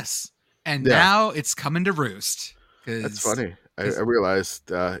extension. Yes. And now it's coming to roost. That's funny. I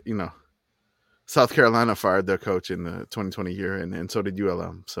realized, South Carolina fired their coach in the 2020 year, and so did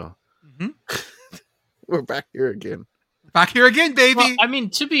ULM. So we're back here again. Back here again, baby. Well, I mean,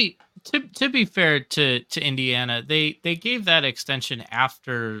 to be fair to Indiana, they gave that extension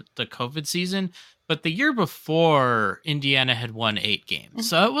after the COVID season, but the year before Indiana had won 8 games.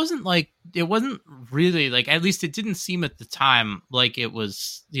 So it wasn't really like, at least it didn't seem at the time like it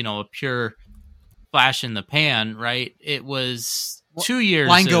was, a pure flash in the pan, right? It was 2 years.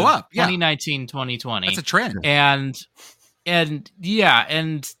 Line go up. 2019, 2020. That's a trend. And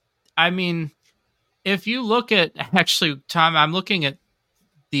I mean, if you look at, actually, Tom, I'm looking at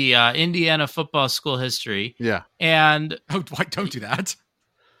the Indiana football school history. Yeah. And don't do that.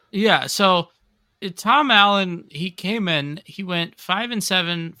 Yeah, so Tom Allen, he came in, he went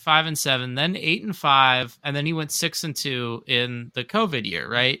 5-7, 5-7, then 8-5, and then he went 6-2 in the COVID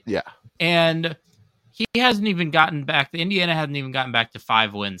year, right? Yeah. And he hasn't even gotten back. Indiana hasn't even gotten back to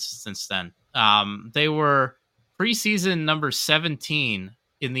 5 wins since then. They were preseason number 17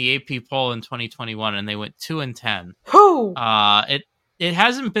 in the AP poll in 2021, and they went 2-10. Who? It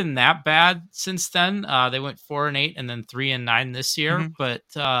hasn't been that bad since then. They went 4-8 and then 3-9 this year. Mhm. But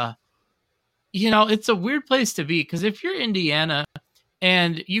it's a weird place to be, because if you're Indiana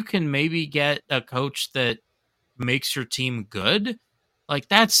and you can maybe get a coach that makes your team good, like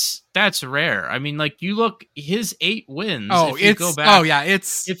that's rare. I mean, like, you look, his 8 wins.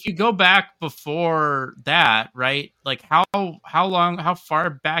 If you go back before that, right? Like, how far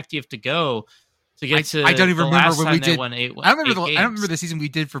back do you have to go to get to? I don't even remember when we did. Won 8, I don't remember the season we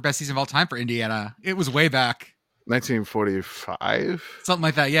did for best season of all time for Indiana. It was way back. 1945, something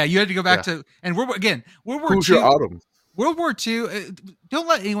like that. Yeah, you had to go back to, and World War Who's II. your autumn? World War II. Don't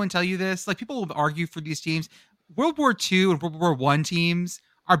let anyone tell you this. Like, people will argue for these teams. World War II and World War I teams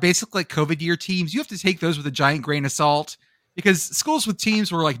are basically like COVID year teams. You have to take those with a giant grain of salt, because schools with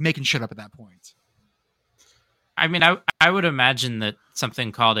teams were like making shit up at that point. I mean, I would imagine that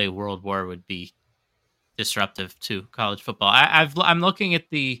something called a world war would be disruptive to college football. I'm looking at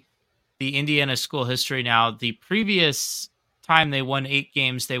the Indiana school history now. The previous time they won 8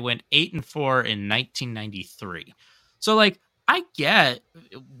 games, they went 8-4 in 1993. So, like, I get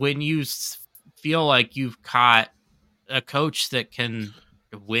when you feel like you've caught a coach that can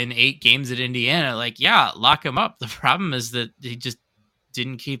win 8 games at Indiana, like, yeah, lock him up. The problem is that he just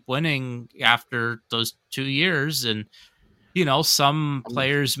didn't keep winning after those 2 years. And, some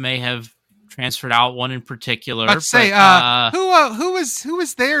players may have transferred out, one in particular. Let's say, who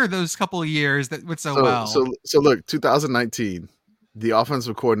was there those couple of years that went so well? So look, 2019, the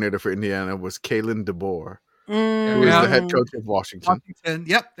offensive coordinator for Indiana was Kalen DeBoer, who is the head coach of Washington.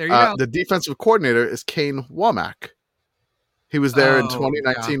 Yep, there you go. The defensive coordinator is Kane Womack. He was there in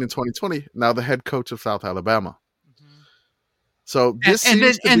 2019 and 2020. Now the head coach of South Alabama. Mm-hmm. So this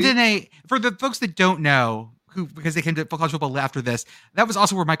for the folks that don't know, because they came to college football after this, that was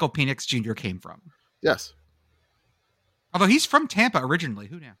also where Michael Penix Jr. came from. Yes. Although he's from Tampa originally.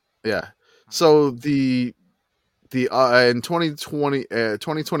 Who knew? Yeah. So in 2020,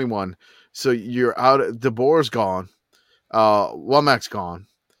 2021, so you're out. DeBoer's gone. Womack's gone.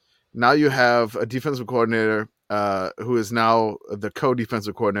 Now you have a defensive coordinator who is now the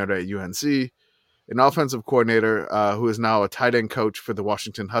co-defensive coordinator at UNC, an offensive coordinator who is now a tight end coach for the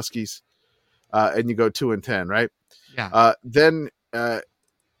Washington Huskies. And you go 2-10, right? Yeah. Then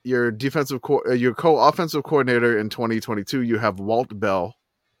your your co-offensive coordinator in 2022, you have Walt Bell,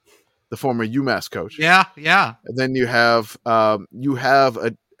 the former UMass coach. Yeah. And then you have an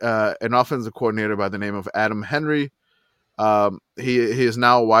offensive coordinator by the name of Adam Henry. He is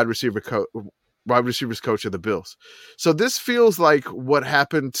now a wide receivers coach of the Bills. So this feels like what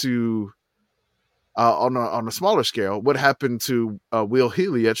happened to on a smaller scale, what happened to Will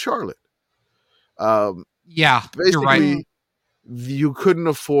Healy at Charlotte. Yeah, basically, you're right. You couldn't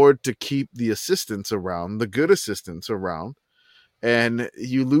afford to keep the assistants around, the good assistants around, and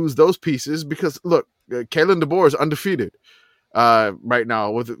you lose those pieces because, look, Kalen DeBoer is undefeated right now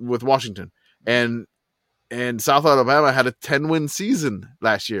with Washington, and South Alabama had a 10-win season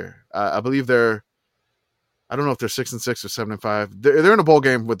last year. I believe I don't know if they're 6-6 or 7-5. They're in a bowl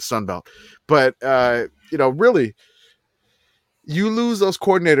game with the Sun Belt, but really, you lose those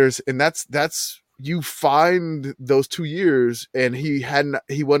coordinators, and that's you find those 2 years, and he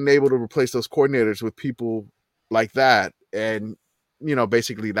wasn't able to replace those coordinators with people like that, and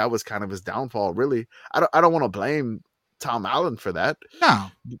basically that was kind of his downfall. Really, I don't want to blame Tom Allen for that. No.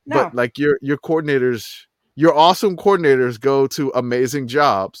 But like your coordinators, your awesome coordinators go to amazing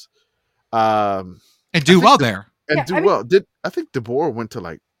jobs, and do well there. And well. I think DeBoer went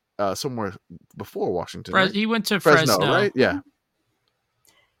to somewhere before Washington. Right? He went to Fresno, right? Yeah.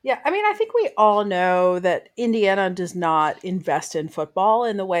 Yeah, I mean, I think we all know that Indiana does not invest in football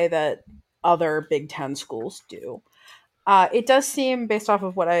in the way that other Big Ten schools do. It does seem, based off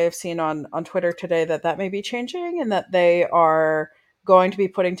of what I have seen on Twitter today, that may be changing, and that they are going to be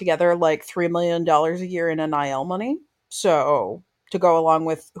putting together like $3 million a year in NIL money. So to go along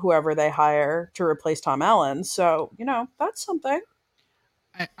with whoever they hire to replace Tom Allen. So, that's something.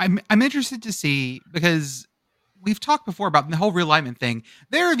 I'm interested to see, because we've talked before about the whole realignment thing.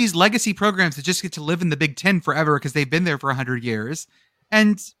 There are these legacy programs that just get to live in the Big Ten forever because they've been there for 100 years.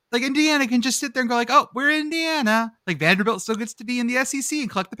 And Like Indiana can just sit there and go like, oh, we're Indiana. Like Vanderbilt still gets to be in the SEC and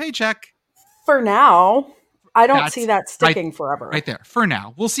collect the paycheck. For now, I don't That's see that sticking forever. Right there. For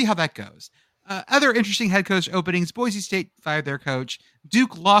now. We'll see how that goes. Other interesting head coach openings. Boise State fired their coach.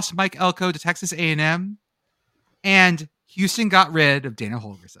 Duke lost Mike Elko to Texas A&M. And Houston got rid of Dana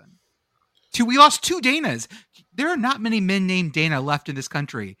Holgorsen. We lost 2 Danas. There are not many men named Dana left in this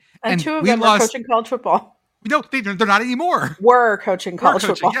country. And 2 of them are coaching college football. No, they're not anymore. Were coaching college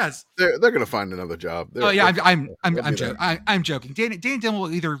football. Yes, they're going to find another job. I'm joking. Dana Dillon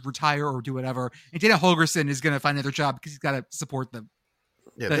will either retire or do whatever, and Dana Holgorsen is going to find another job because he's got to support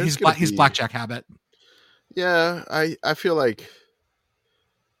his blackjack habit. Yeah, I feel like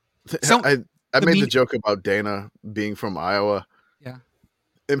I made the joke about Dana being from Iowa. Yeah.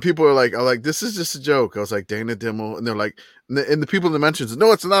 And people are like, this is just a joke. I was like, Dana Dimmel. And they're like, and the people in the mentions,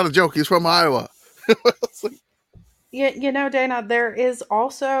 no, it's not a joke. He's from Iowa. Like, yeah, Dana, there is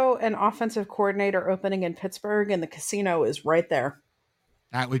also an offensive coordinator opening in Pittsburgh, and the casino is right there.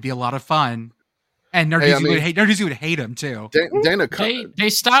 That would be a lot of fun. And Narduzzi would hate him too. Dana, they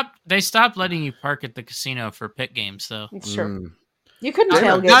stopped letting you park at the casino for Pitt games, though. It's true. You couldn't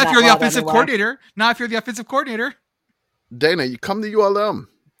tailgate. Not if you're the offensive coordinator. Not if you're the offensive coordinator. Dana, you come to ULM.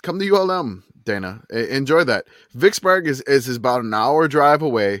 Come to ULM, Dana. Enjoy that. Vicksburg is about an hour drive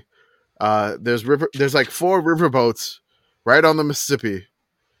away. There's like 4 riverboats right on the Mississippi,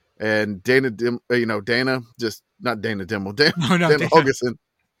 and Dana just not Dana Dimmel, Dana Holgorsen.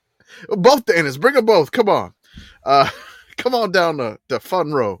 Both Danas, bring them both. Come on, come on down the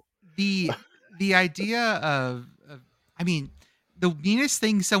fun row. The idea of the meanest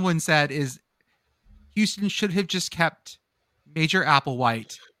thing someone said is Houston should have just kept Major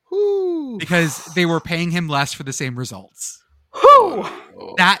Applewhite because they were paying him less for the same results.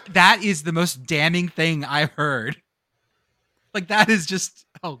 That is the most damning thing I've heard. Like that is just,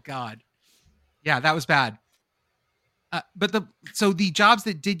 oh God. Yeah, that was bad. But the jobs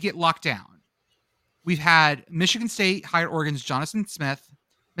that did get locked down, we've had Michigan State hired Oregon's Jonathan Smith.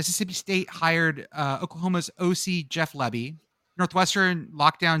 Mississippi State hired Oklahoma's OC Jeff Lebby. Northwestern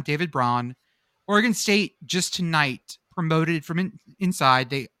locked down David Braun. Oregon State just tonight promoted from inside.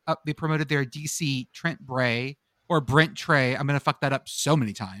 They promoted their DC Trent Bray. Or Brent Trey. I'm going to fuck that up so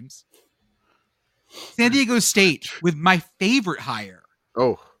many times. San Diego State with my favorite hire.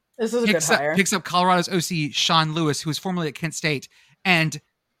 Oh. This is a good hire. Picks up Colorado's OC, Sean Lewis, who was formerly at Kent State, and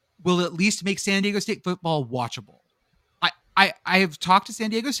will at least make San Diego State football watchable. I have talked to San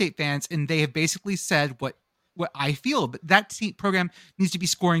Diego State fans, and they have basically said what I feel, but that program needs to be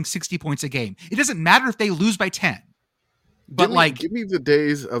scoring 60 points a game. It doesn't matter if they lose by 10. But give me the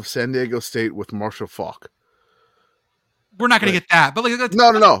days of San Diego State with Marshall Faulk. We're not going to get that, but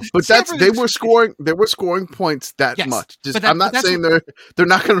no. But they were scoring points that much. I'm not saying they're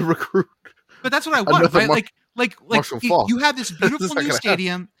not going to recruit. But that's what I want, right? Like you have this beautiful new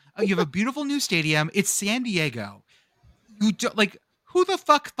stadium. You have a beautiful new stadium. It's San Diego. Who the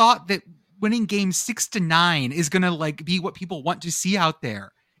fuck thought that winning games 6-9 is going to be what people want to see out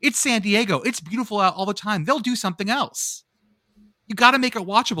there? It's San Diego. It's beautiful out all the time. They'll do something else. You got to make it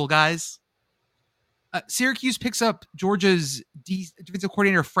watchable, guys. Syracuse picks up Georgia's defensive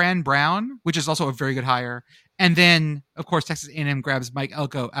coordinator Fran Brown, which is also a very good hire. And then, of course, Texas A&M grabs Mike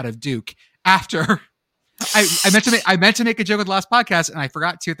Elko out of Duke. After I meant to make a joke with the last podcast, and I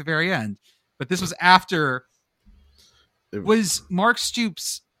forgot to at the very end. But this was after. Was Mark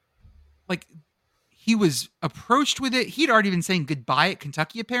Stoops he was approached with it? He'd already been saying goodbye at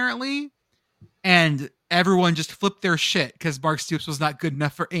Kentucky, apparently, and everyone just flipped their shit because Mark Stoops was not good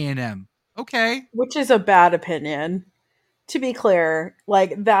enough for A&M. Okay. Which is a bad opinion. To be clear,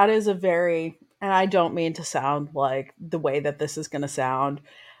 that is a very, and I don't mean to sound like the way that this is going to sound,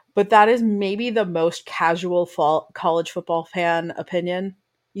 but that is maybe the most casual college football fan opinion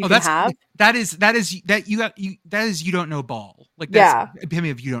you can have. That is you don't know ball. That's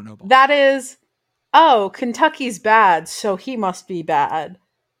epitome of you don't know ball. That is, Kentucky's bad, so he must be bad.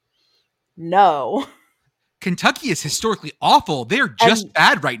 No. Kentucky is historically awful. They're just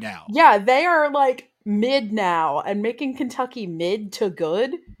bad right now. Yeah, they are mid now, and making Kentucky mid to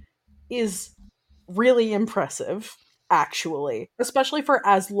good is really impressive, actually. Especially for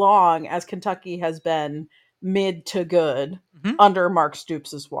as long as Kentucky has been mid to good under Mark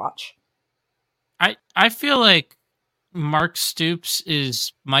Stoops' watch. I feel like Mark Stoops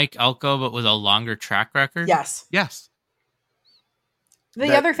is Mike Elko, but with a longer track record. Yes.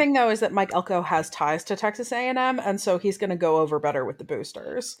 The other thing, though, is that Mike Elko has ties to Texas A&M, and so he's going to go over better with the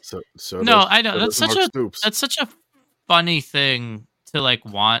boosters. I know that's such a funny thing to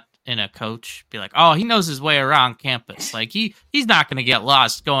want in a coach. Be like, oh, he knows his way around campus. Like he's not going to get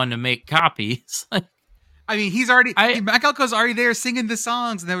lost going to make copies. I mean, he's already Mac Elko's already there singing the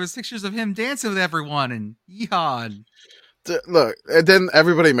songs, and there was pictures of him dancing with everyone, and yeehaw. Look, and then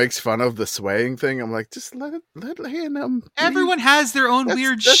everybody makes fun of the swaying thing. I'm like, just let A&M. Everyone has their own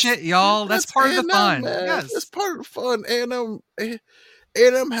weird shit, y'all. That's part of the fun. Man. Yes, that's part of the fun.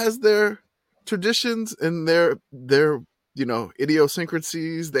 A&M has their traditions and their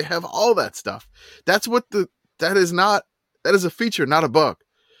idiosyncrasies. They have all that stuff. That is a feature, not a bug.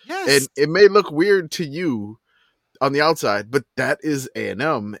 Yes, and it may look weird to you on the outside, but that is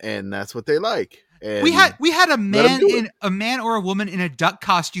A&M, and that's what they like. And we had a man or a woman in a duck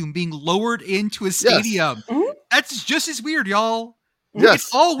costume being lowered into a stadium. Yes. That's just as weird, y'all. Yes,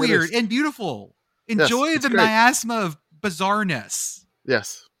 it's all weird and beautiful. Enjoy the great. miasma of bizarreness.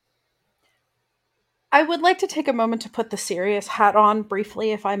 Yes. I would like to take a moment to put the serious hat on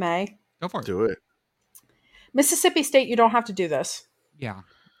briefly, if I may. Go for it. Do it. Mississippi State, you don't have to do this. Yeah.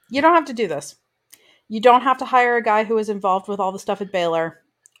 You don't have to do this. You don't have to hire a guy who was involved with all the stuff at Baylor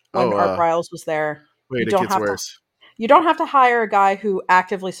when Art Briles was there. Wait, it gets worse. You don't have to hire a guy who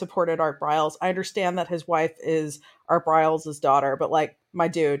actively supported Art Briles. I understand that his wife is Art Briles' daughter, but like, my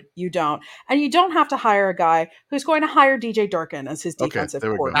dude, you don't. And you don't have to hire a guy who's going to hire DJ Durkin as his defensive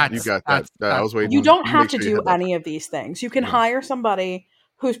coordinator. You got that. I was waiting. You don't have to do any of these things. You can hire somebody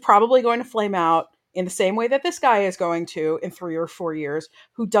who's probably going to flame out in the same way that this guy is going to in 3 or 4 years,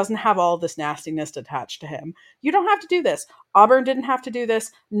 who doesn't have all this nastiness attached to him. You don't have to do this. Auburn didn't have to do this.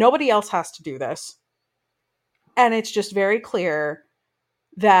 Nobody else has to do this. And it's just very clear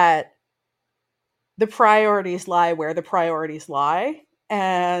that the priorities lie where the priorities lie.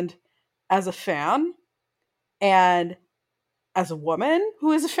 And as a fan and as a woman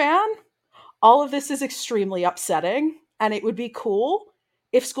who is a fan, all of this is extremely upsetting. And it would be cool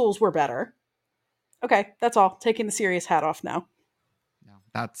if schools were better. Okay, that's all. Taking the serious hat off now. No,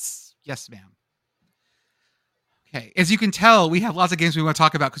 that's yes, ma'am. Okay, as you can tell, we have lots of games we want to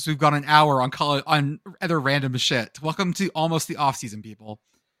talk about because we've got an hour on other random shit. Welcome to almost the off season, people.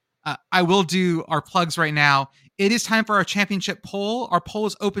 I will do our plugs right now. It is time for our championship poll. Our poll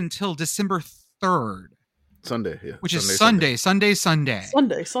is open until December 3rd. Sunday, yeah. Which is Sunday. So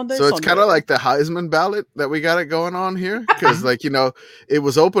it's kind of like the Heisman ballot that we got it going on here. Because, it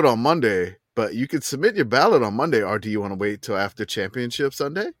was open on Monday, but you could submit your ballot on Monday, or do you want to wait till after championship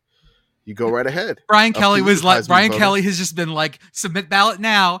Sunday? You go right ahead. Brian Kelly has just been like, submit ballot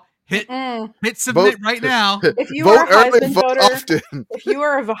now. Hit submit right now. If you are a Heisman voter, if you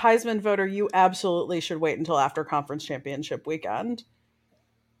are a Heisman voter, you absolutely should wait until after conference championship weekend.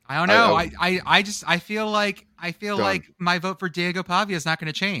 I don't know. I feel like my vote for Diego Pavia is not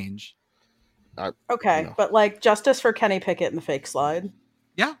going to change. But justice for Kenny Pickett and the fake slide.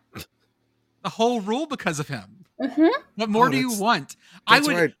 Yeah, the whole rule because of him. Mm-hmm. What more do you want? I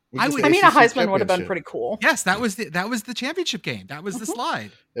mean, a Heisman would have been pretty cool. Yes, that was the championship game. That was the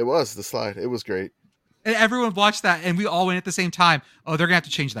slide. It was the slide. It was great. And everyone watched that, and we all went at the same time. Oh, they're gonna have to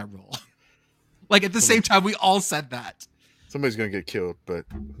change that rule. At the same time, we all said that. Somebody's gonna get killed, but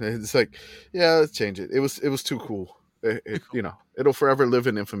it's like, yeah, let's change it. It was too cool. It'll forever live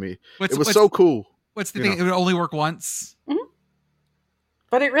in infamy. It was so cool. What's the thing? It would only work once. Mm-hmm.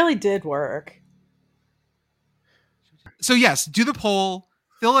 But it really did work. So yes, do the poll,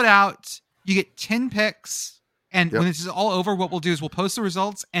 fill it out. You get 10 picks. And when this is all over, what we'll do is we'll post the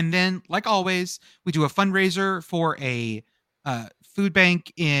results. And then, like always, we do a fundraiser for a food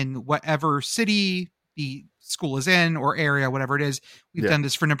bank in whatever city the school is in or area, whatever it is. We've done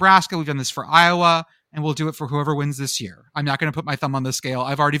this for Nebraska. We've done this for Iowa. And we'll do it for whoever wins this year. I'm not going to put my thumb on the scale.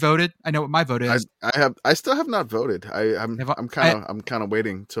 I've already voted. I know what my vote is. I still have not voted. I'm kind of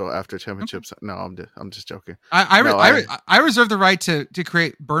waiting till after championships. No, I'm just joking. I reserve the right to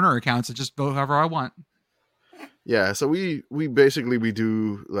create burner accounts and just vote however I want. Yeah, so we basically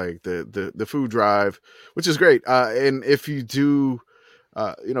do like the food drive, which is great. And if you do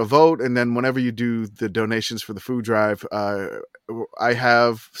vote, and then whenever you do the donations for the food drive, I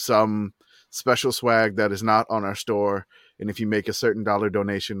have some special swag that is not on our store. And if you make a certain dollar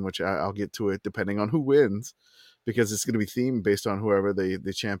donation, which I'll get to it depending on who wins, because it's going to be themed based on whoever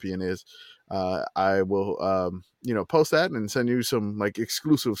the champion is, I will, post that and send you some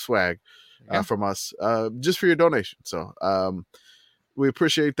exclusive swag from us just for your donation. So we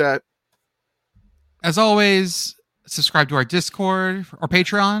appreciate that. As always, subscribe to our Discord or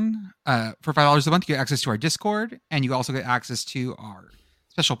Patreon. For $5 a month, you get access to our Discord, and you also get access to our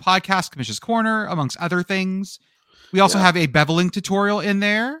special podcast, Commish's Corner, amongst other things. We also have a beveling tutorial in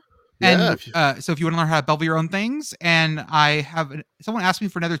there. Yeah. And so if you want to learn how to bevel your own things, and someone asked me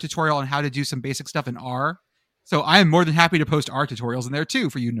for another tutorial on how to do some basic stuff in R. So I am more than happy to post R tutorials in there too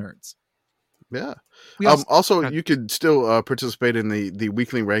for you nerds. Yeah. We also, You could still participate in the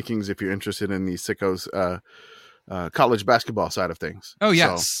weekly rankings if you're interested in the Sickos college basketball side of things. Oh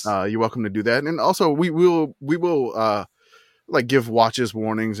yes. So you're welcome to do that. And also we will like give watches,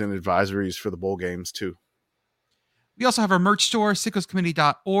 warnings, and advisories for the bowl games too. We also have our merch store,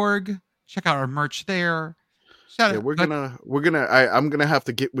 sickoscommittee.org. Check out our merch there. I'm gonna have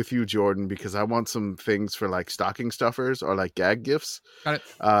to get with you, Jordan, because I want some things for like stocking stuffers or like gag gifts. Got it.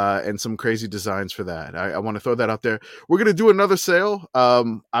 And some crazy designs for that. I want to throw that out there. We're gonna do another sale.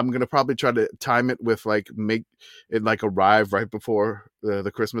 I'm gonna probably try to time it with like make it like arrive right before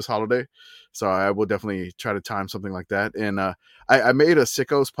the Christmas holiday. So I will definitely try to time something like that. And I made a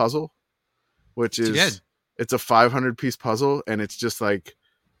Sickos puzzle, which is it's a 500 piece puzzle, and it's just like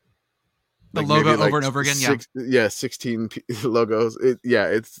the logo over and over again. 16 logos.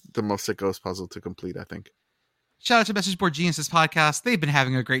 It's the most Sickos puzzle to complete, I think. Shout out to Message Board Geniuses podcast. They've been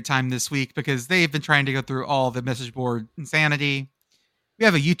having a great time this week because they've been trying to go through all the message board insanity. We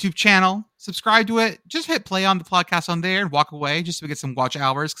have a YouTube channel. Subscribe to it. Just hit play on the podcast on there and walk away just so we get some watch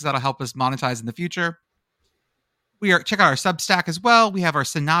hours because that'll help us monetize in the future. Check out our Substack as well. We have our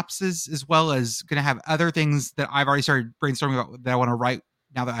synopsis as well as going to have other things that I've already started brainstorming about that I want to write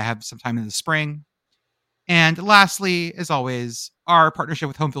now that I have some time in the spring. And lastly, as always, our partnership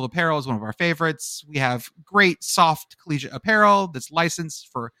with Home Field Apparel is one of our favorites. We have great soft collegiate apparel that's licensed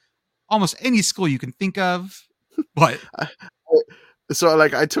for almost any school you can think of. But so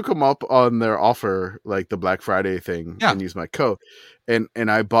like I took them up on their offer, like the Black Friday thing, and used my code. And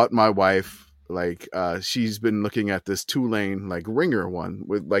I bought my wife like she's been looking at this Tulane like ringer one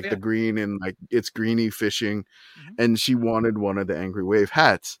with like the green and like it's greeny fishing, and she wanted one of the Angry Wave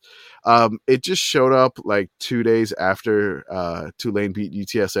hats. It just showed up like 2 days after Tulane beat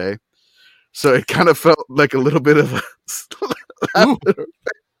UTSA, so it kind of felt like a little bit of some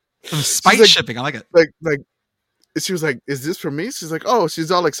spite shipping. I like it. Like she was like, "Is this for me?" She's like, "Oh,"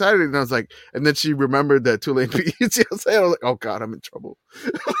 she's all excited, and I was like, and then she remembered that Tulane beat UTSA. I was like, "Oh God, I'm in trouble."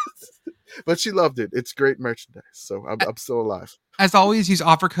 But she loved it. It's great merchandise. So I'm still alive. As always, use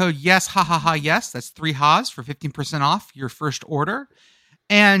offer code yes, ha ha ha yes. That's 3 ha's for 15% off your first order.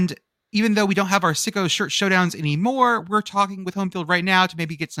 And even though we don't have our Sicko shirt showdowns anymore, we're talking with Home Field right now to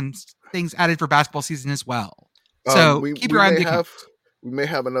maybe get some things added for basketball season as well. So keep your eye on we may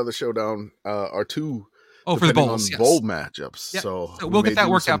have another showdown or two. For the bowls, bowl matchups. Yep. So we'll get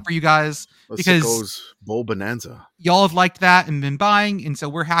that worked out for you guys because bowl bonanza. Y'all have liked that and been buying, and so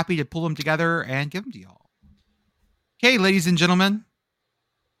we're happy to pull them together and give them to y'all. Okay, ladies and gentlemen,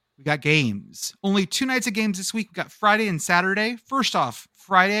 we got games. Only 2 nights of games this week. We got Friday and Saturday. First off,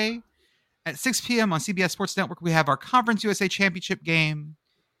 Friday at 6 p.m. on CBS Sports Network, we have our Conference USA Championship game.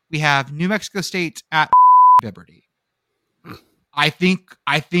 We have New Mexico State at Liberty. I think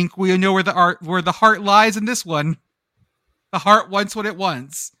we know where the heart lies in this one. The heart wants what it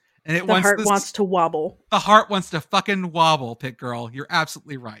wants, and the heart wants to wobble. The heart wants to fucking wobble, Pitt Girl. You're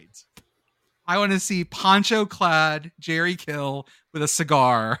absolutely right. I want to see poncho-clad Jerry Kill with a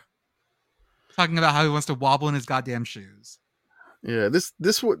cigar, talking about how he wants to wobble in his goddamn shoes. Yeah, this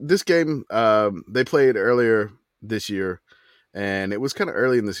game they played earlier this year. And it was kind of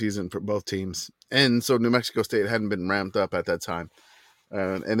early in the season for both teams. And so New Mexico State hadn't been ramped up at that time.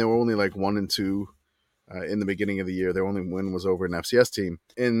 And they were only like 1-2 in the beginning of the year. Their only win was over an FCS team.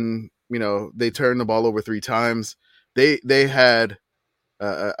 And, they turned the ball over 3 times. They had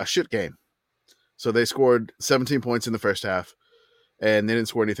a shit game. So they scored 17 points in the first half. And they didn't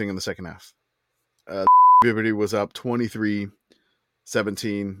score anything in the second half. Liberty was up 23-17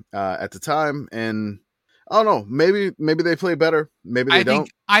 at the time. And I don't know. Maybe they play better. Maybe they don't.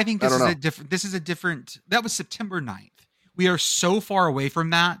 I think this is a different. That was September 9th. We are so far away from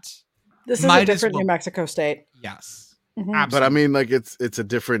that. This is a different New Mexico State. Yes, but I mean, like it's a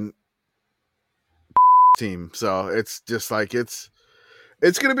different team. So it's just like it's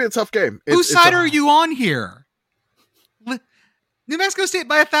going to be a tough game. Whose side are you on here? New Mexico State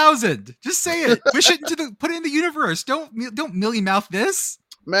by 1,000. Just say it. Wish it put it in the universe. Don't mealy mouth this,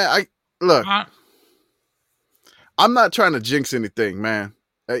 man. I'm not trying to jinx anything, man.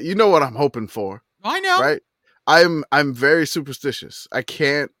 You know what I'm hoping for. I know, right? I'm very superstitious. I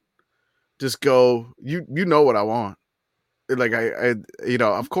can't just go. You know what I want. Like I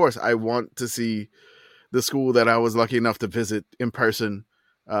of course I want to see the school that I was lucky enough to visit in person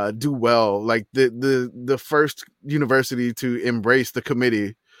do well. Like the first university to embrace the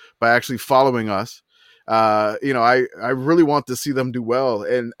committee by actually following us I really want to see them do well.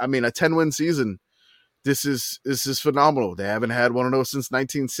 And I mean, a 10-win season, this is phenomenal. They haven't had one of those since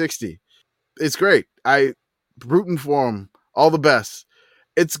 1960. It's great. Rooting for them, all the best.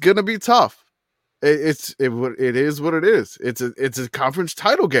 It's gonna be tough. It is what it is. It's a conference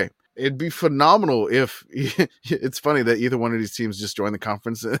title game. It'd be phenomenal if it's funny that either one of these teams just joined the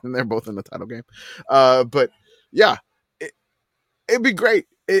conference and they're both in the title game. But yeah, it'd be great.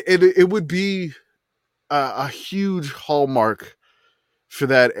 It would be a huge hallmark for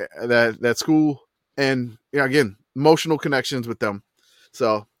that school, and again, emotional connections with them.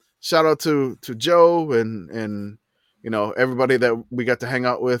 So shout out to Joe and everybody that we got to hang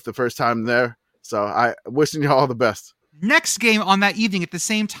out with the first time there. So I wishing you all the best. Next game on that evening at the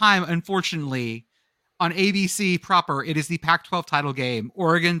same time, unfortunately, on ABC proper, it is the Pac-12 title game,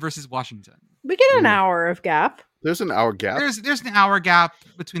 Oregon versus Washington. We get an hour of gap. There's an hour gap. There's an hour gap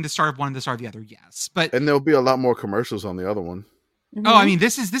between the start of one and the start of the other, yes. And there'll be a lot more commercials on the other one. Mm-hmm. Oh, I mean,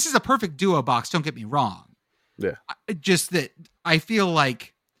 this is a perfect duo box, don't get me wrong. Yeah. Just that I feel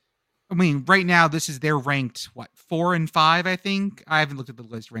like, I mean, right now they're ranked 4 and 5, I think. I haven't looked at the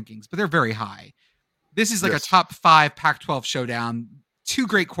list rankings, but they're very high. This is like a top 5 Pac-12 showdown. 2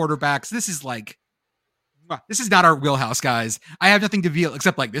 great quarterbacks. This is not our wheelhouse, guys. I have nothing to feel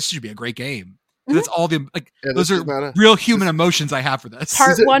except this should be a great game. Mm-hmm. That's all those are real human emotions I have for this.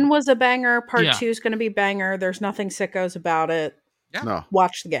 Part 1 was a banger. Part 2 is going to be banger. There's nothing sickos about it. Yeah. No.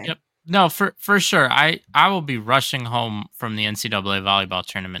 Watch the game. Yep. No, for sure. I will be rushing home from the NCAA volleyball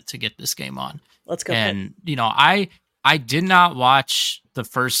tournament to get this game on. Let's go. And I did not watch the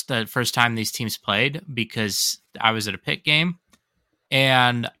first time these teams played because I was at a Pitt game,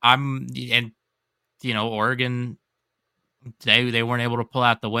 and Oregon, they weren't able to pull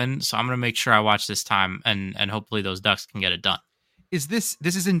out the win, so I'm going to make sure I watch this time, and hopefully those Ducks can get it done. This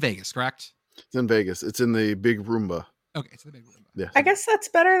is in Vegas, correct? It's in Vegas. It's in the Big Roomba. Okay, it's the Big Roomba. Yeah. I guess that's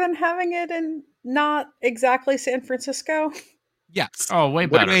better than having it in not exactly San Francisco. Yes. Oh, way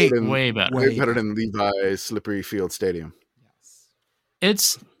better. Way better. Way better than Levi's Slippery Field Stadium.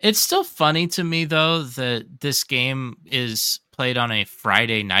 Yes. It's still funny to me though that this game is played on a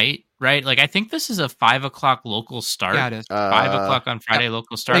Friday night, right? I think this is a 5:00 local start. Yeah, it is. 5:00 on Friday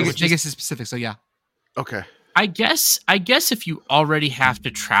local start. Vegas is specific, so yeah. Okay. I guess if you already have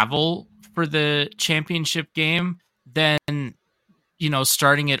to travel for the championship game, then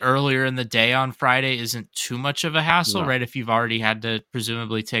starting it earlier in the day on Friday isn't too much of a hassle, right? If you've already had to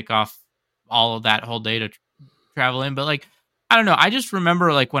presumably take off all of that whole day to travel in. But I don't know. I just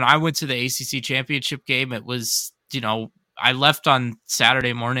remember when I went to the ACC championship game, it was, I left on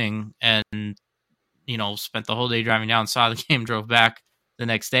Saturday morning and, spent the whole day driving down, saw the game, drove back the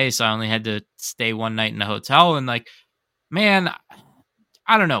next day. So I only had to stay one night in the hotel. And man,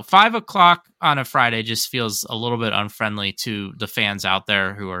 I don't know. 5:00 on a Friday just feels a little bit unfriendly to the fans out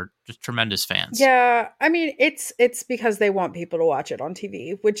there who are just tremendous fans. Yeah, I mean, it's because they want people to watch it on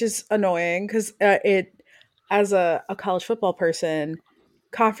TV, which is annoying because as a college football person,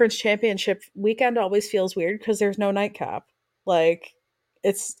 conference championship weekend always feels weird because there's no nightcap.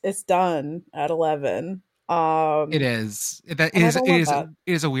 It's done at 11. It is. It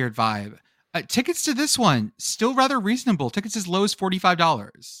is a weird vibe. Tickets to this one still rather reasonable. Tickets as low as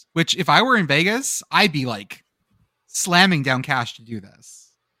 $45, which if I were in Vegas, I'd be slamming down cash to do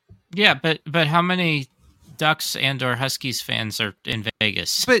this. Yeah, but how many Ducks and or Huskies fans are in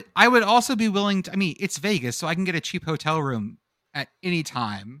Vegas? But I would also be willing to. I mean, it's Vegas, so I can get a cheap hotel room at any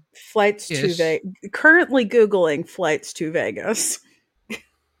time. Flights to Vegas. Currently Googling flights to Vegas.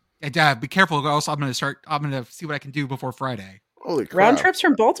 Be careful. Also, I'm going to see what I can do before Friday. Holy crap. Round trips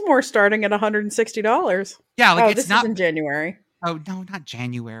from Baltimore starting at $160. Yeah, it's not in January. Oh no, not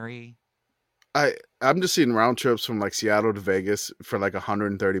January. I'm just seeing round trips from Seattle to Vegas for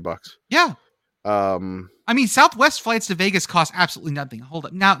 $130. Yeah. I mean, Southwest flights to Vegas cost absolutely nothing. Hold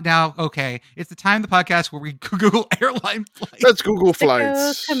up. Now, okay. It's the time of the podcast where we Google airline flights. Let's Google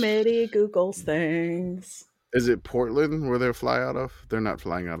flights. The committee Googles things. Is it Portland where they fly out of? They're not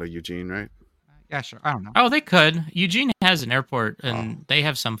flying out of Eugene, right? Yeah, sure. I don't know. Oh, they could. Eugene has an airport, and they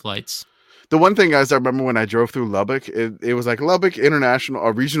have some flights. The one thing, guys, I remember when I drove through Lubbock, it was Lubbock International,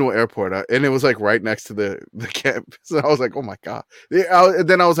 a regional airport, and it was right next to the campus. So I was like, oh my God. And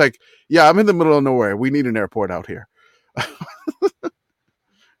then I was like, yeah, I'm in the middle of nowhere. We need an airport out here.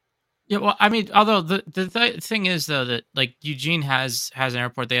 Yeah, well, I mean, although the thing is, though, that Eugene has an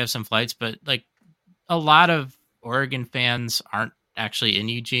airport, they have some flights, but a lot of Oregon fans aren't actually in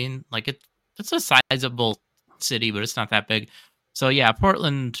Eugene. It's a sizable city, but it's not that big. So yeah,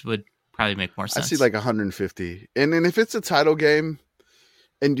 Portland would probably make more sense. I see 150. And then if it's a title game,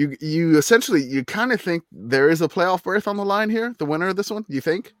 And you essentially, you kind of think there is a playoff berth on the line here, the winner of this one, you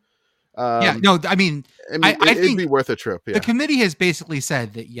think? Yeah, no, I mean, I it'd think be worth a trip. Yeah. the committee has basically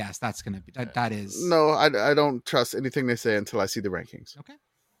said that yes, that's going to be that is. No, I don't trust anything they say until I see the rankings. Okay.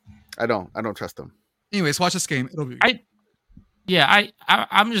 I don't trust them. Anyways, watch this game. It'll be. I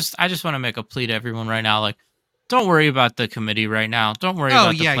just want to make a plea to everyone right now. Like, don't worry about the committee right now. Don't worry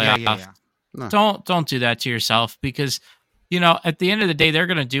about the playoffs. Yeah. No. Don't do that to yourself, because at the end of the day, they're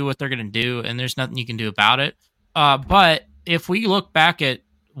going to do what they're going to do, and there's nothing you can do about it. But if we look back at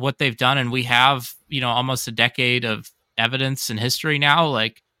what they've done, and we have almost a decade of evidence and history now,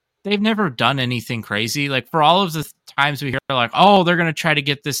 like, they've never done anything crazy. Like, for all of the times we hear like, oh, they're going to try to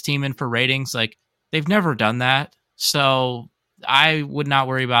get this team in for ratings, like, they've never done that. So I would not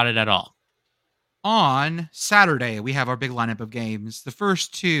worry about it at all. On Saturday, we have our big lineup of games. The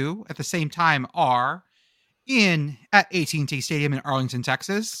first two at the same time are at AT&T Stadium in Arlington,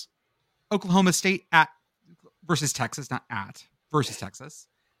 Texas. Oklahoma State versus Texas, not versus Texas.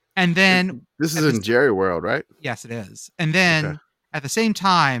 And then this is in Jerry World, right? Yes, it is. And then at the same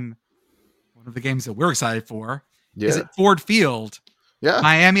time, one of the games that we're excited for is at Ford Field. Yeah.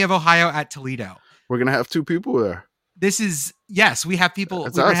 Miami of Ohio at Toledo. We're going to have two people there. This is, yes, we have people.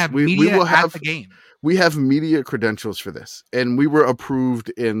 That's we're going to have media at the game. We have media credentials for this, and we were approved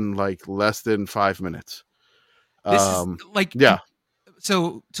in like less than 5 minutes. This is like, yeah.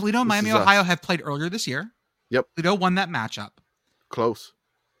 So Toledo and Miami, Ohio have played earlier this year. Yep. Toledo won that matchup. Close.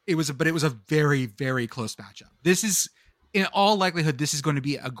 It was a very, very close matchup. This is, in all likelihood, this is going to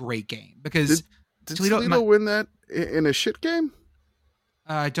be a great game because did Toledo win that in a shit game?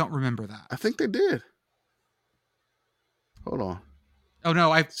 I don't remember that. I think they did. Hold on. Oh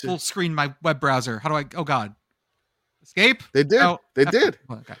no, I full screened my web browser. How do I? Oh God, escape. They did. Oh, they did.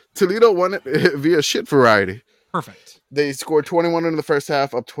 Okay. Toledo won it via shit variety. Perfect. They scored 21 in the first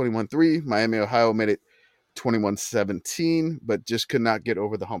half, up 21-3. Miami, Ohio made it 21-17, but just could not get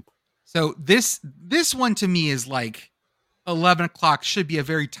over the hump. So this one to me is like 11 o'clock. Should be a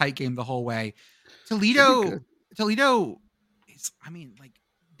very tight game the whole way. Toledo is. I mean, like,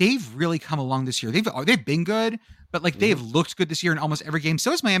 they've really come along this year. They've been good. But like they've looked good this year in almost every game.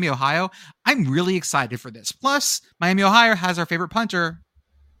 So is Miami, Ohio. I'm really excited for this. Plus, Miami, Ohio has our favorite punter,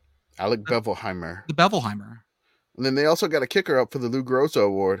 Alec Bevelheimer. The Bevelheimer. And then they also got a kicker up for the Lou Groza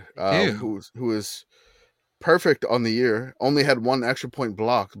Award, who is perfect on the year. Only had one extra point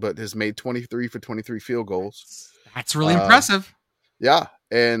block, but has made 23 for 23 field goals. That's really impressive. Yeah.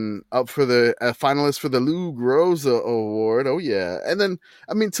 And up for the finalist for the Lou Groza Award. Oh, yeah. And then,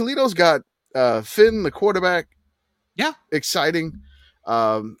 I mean, Toledo's got Finn, the quarterback. Yeah. Exciting.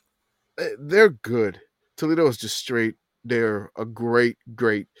 They're good. Toledo is just straight. They're a great,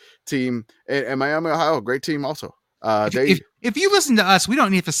 great team. And Miami, Ohio, a great team also. If you listen to us, we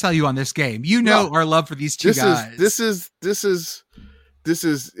don't need to sell you on this game. Our love for these two guys. This is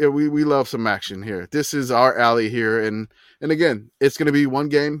we love some action here. This is our alley here. And again, it's going to be one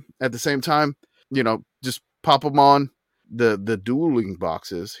game at the same time. Just pop them on the dueling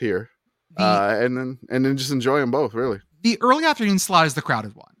boxes here. And then just enjoy them both, really. The early afternoon slot is the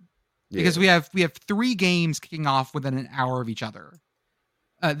crowded one because we have 3 games kicking off within an hour of each other.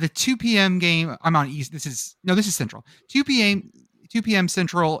 The 2 p.m. game, I'm on East. This is Central. 2 p.m.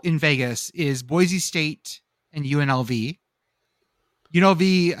 Central in Vegas is Boise State and UNLV.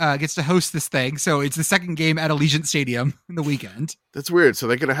 UNLV gets to host this thing, so it's the second game at Allegiant Stadium in the weekend. That's weird. So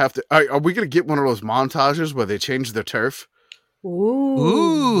they're gonna have to. Are we gonna get one of those montages where they change their turf?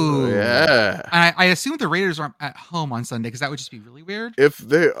 Ooh. Yeah. And I assume the Raiders are at home on Sunday because that would just be really weird. If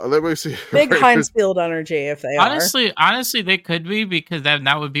they, let me see. Big Heinz Field energy if they are. Honestly, they could be, because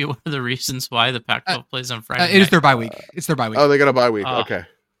that would be one of the reasons why the Pac-12 plays on Friday. It is their bye week. It's their bye week. Oh, they got a bye week. Okay.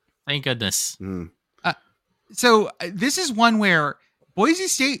 Thank goodness. So this is one where Boise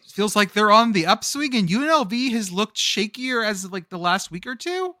State feels like they're on the upswing, and UNLV has looked shakier as like the last week or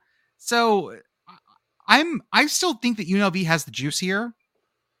two. So I still think that UNLV has the juice here,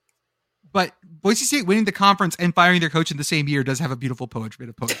 but Boise State winning the conference and firing their coach in the same year does have a beautiful bit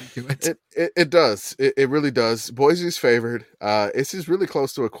of poetry to it. It does. It really does. Boise's favored. This is really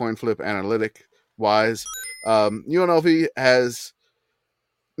close to a coin flip analytic wise. UNLV has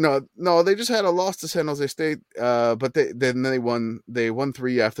no. They just had a loss to San Jose State, but they won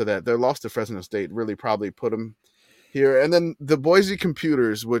 3 after that. Their loss to Fresno State really probably put them here, and then the Boise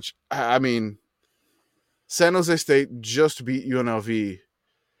Computers, which I mean. San Jose State just beat UNLV,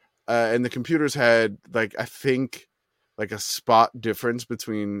 and the Computers had I think a spot difference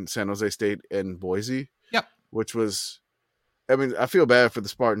between San Jose State and Boise. Yep. Which was, I mean, I feel bad for the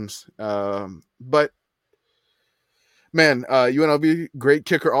Spartans, but Man, UNLV, great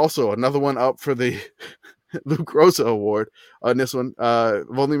kicker also. Another one up for the Luke Rosa Award on this one. I've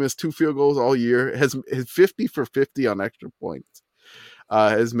only missed 2 field goals all year. Has 50 for 50 on extra points.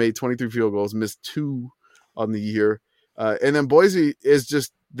 Has made 23 field goals, missed 2 on the year. And then Boise is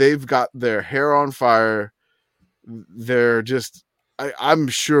just, they've got their hair on fire. They're just, I'm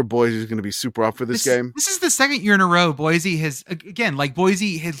sure Boise is going to be super up for this game. This is the second year in a row Boise has, again, like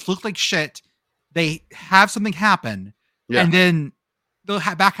Boise has looked like shit. They have something happen. Yeah. And then the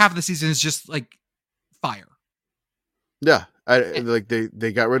back half of the season is just like fire. Yeah.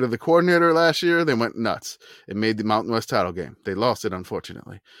 They got rid of the coordinator last year. They went nuts. It made the Mountain West title game. They lost it,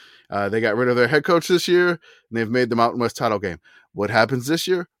 unfortunately. They got rid of their head coach this year, and they've made the Mountain West title game. What happens this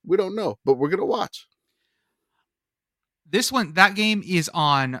year? We don't know, but we're going to watch. That game is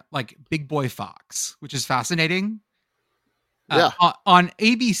on like Big Boy Fox, which is fascinating. Yeah. On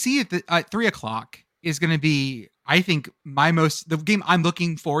ABC at 3:00 is going to be, I think, the game I'm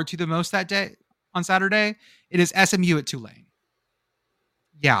looking forward to the most that day on Saturday. It is SMU at Tulane.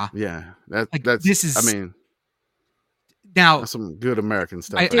 Yeah. Yeah. This is, I mean, now that's some good American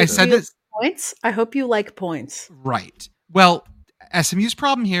stuff. I said this. Points. I hope you like points. Right. Well, SMU's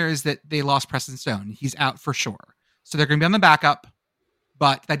problem here is that they lost Preston Stone. He's out for sure. So they're going to be on the backup,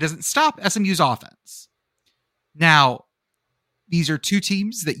 but that doesn't stop SMU's offense. Now, these are two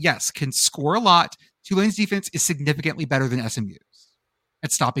teams that, yes, can score a lot. Tulane's defense is significantly better than SMU's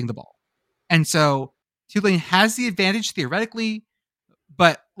at stopping the ball. And so Tulane has the advantage theoretically,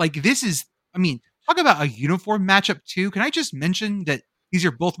 but like this is, I mean, talk about a uniform matchup too. Can I just mention that these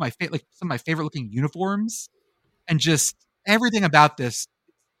are both some of my favorite looking uniforms, and just everything about this,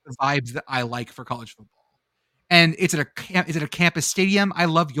 the vibes that I like for college football. And it's at a campus stadium. I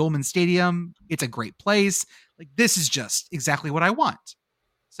love Yulman Stadium. It's a great place. Like, this is just exactly what I want.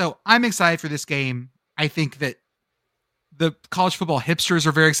 So I'm excited for this game. I think that the college football hipsters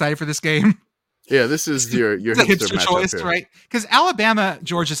are very excited for this game. Yeah, this is your hipster choice, here. Right? Because Alabama,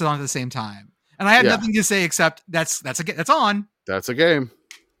 Georgia sit on at the same time, and I have nothing to say except that's on. That's a game.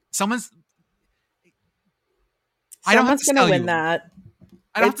 Someone's going to win that.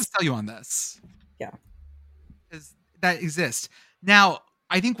 I don't have to sell you on this. Yeah. Because that exists. Now,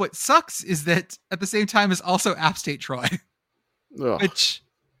 I think what sucks is that at the same time is also App State Troy.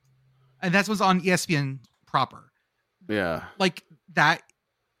 And that's what's on ESPN proper. Yeah. Like, that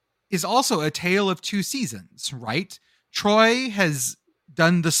is also a tale of two seasons, right? Troy has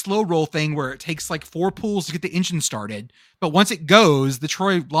done the slow roll thing where it takes like 4 pulls to get the engine started. But once it goes, the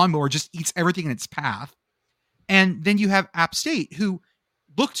Troy lawnmower just eats everything in its path. And then you have App State, who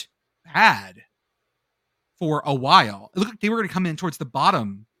looked bad for a while. It looked like they were going to come in towards the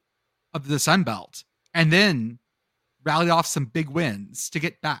bottom of the Sun Belt and then rallied off some big wins to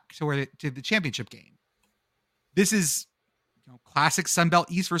get back to the championship game. This is classic Sun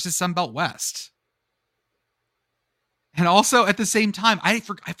Belt East versus Sun Belt West. And also at the same time, I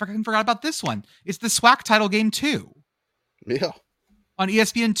forgot about this one. It's the SWAC title game too. Yeah. On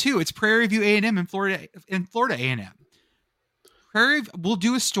ESPN 2, it's Prairie View A&M in Florida A&M. We'll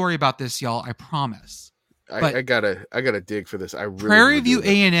do a story about this, y'all. I promise. I gotta dig for this. Prairie View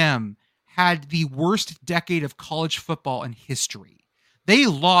A&M had the worst decade of college football in history. They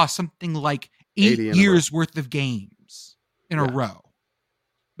lost something like 8 years worth of games in a row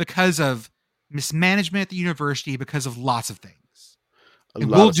because of mismanagement at the university, because of lots of things.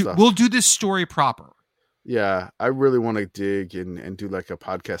 We'll do this story proper. Yeah, I really want to dig and do like a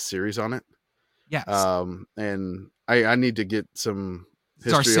podcast series on it. Yes. And I need to get some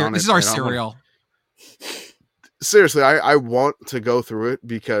history on it. This is our serial. Seriously, I want to go through it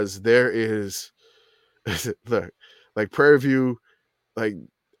because there is like Prairie View, like,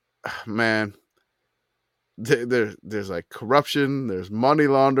 man, there's like corruption, there's money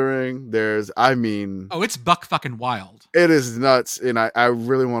laundering, it's buck fucking wild. It is nuts, and I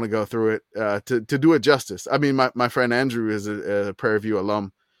really want to go through it to do it justice. I mean, my friend Andrew is a Prairie View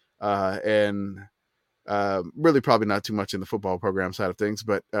alum, and really probably not too much in the football program side of things,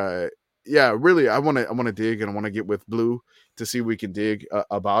 but yeah, really, I want to dig, and I want to get with Blue to see if we can dig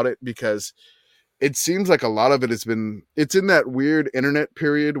about it, because it seems like a lot of it it's in that weird internet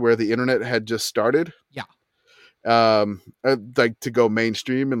period where the internet had just started. Yeah. Like to go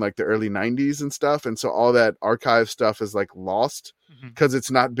mainstream in like the early 90s and stuff. And so all that archive stuff is like lost because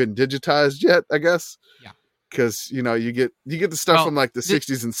it's not been digitized yet, I guess. Yeah. Because, you get the stuff from like the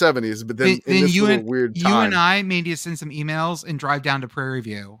 60s and 70s, but then in this weird time. You and I may need to send some emails and drive down to Prairie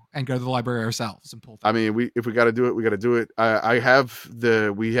View and go to the library ourselves and pull things. I mean, if we got to do it, we got to do it.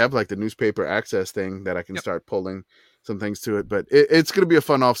 We have like the newspaper access thing that I can start pulling some things to it, but it's going to be a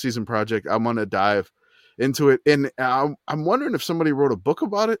fun off-season project. I'm going to dive into it. And I'm wondering if somebody wrote a book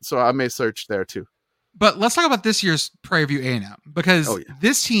about it, so I may search there too. But let's talk about this year's Prairie View A&M, because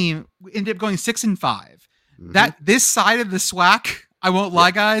this team ended up going 6-5. Mm-hmm. That this side of the SWAC, I won't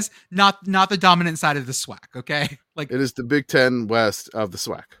lie, guys, not the dominant side of the SWAC. Okay, like it is the Big Ten West of the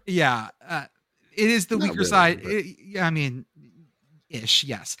SWAC. Yeah, it is the Not weaker really, side. but- I mean, ish,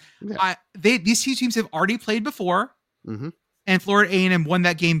 yes. Yeah. These two teams have already played before, Mm-hmm. and Florida A&M won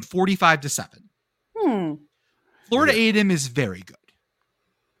that game 45-7. Florida A&M is very good.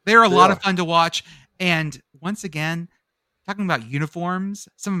 They're a lot of fun to watch. And once again, talking about uniforms,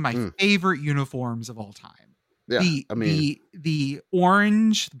 some of my favorite uniforms of all time. Yeah, The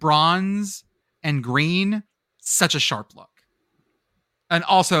orange, bronze, and green, such a sharp look. And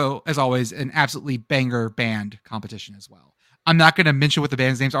also, as always, an absolutely banger band competition as well. I'm not going to mention what the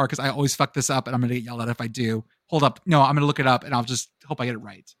band's names are because I always fuck this up and I'm going to get yelled at if I do. Hold up. No, I'm going to look it up and I'll just hope I get it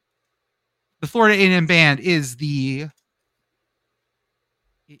right. The Florida A&M band is the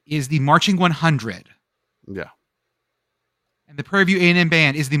Marching 100. Yeah. And the Prairie View A&M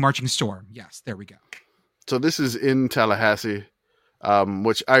band is the Marching Storm. Yes, there we go. So this is in Tallahassee,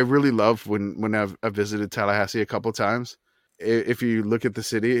 which I really love when I've visited Tallahassee a couple times. If you look at the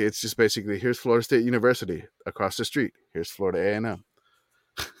city, it's just basically, here's Florida State University across the street. Here's Florida A&M.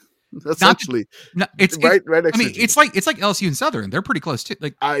 Essentially, right. Next I mean, it's like LSU and Southern. They're pretty close too.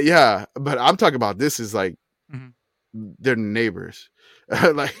 Like, yeah, but I'm talking about this is like they're neighbors,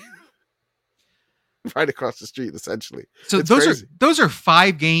 like right across the street, essentially. So it's those are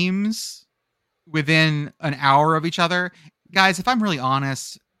 5 games within an hour of each other, guys. If I'm really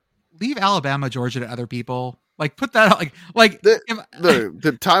honest, leave Alabama, Georgia to other people. Like, put that like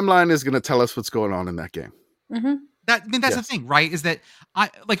the timeline is going to tell us what's going on in that game. Mm-hmm. That's the thing, right? Is that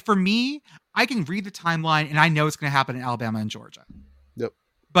for me, I can read the timeline and I know it's going to happen in Alabama and Georgia. Yep.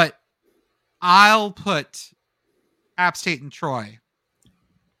 But I'll put App State and Troy.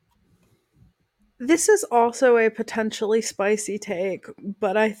 This is also a potentially spicy take,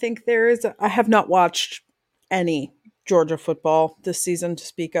 but I think I have not watched any Georgia football this season to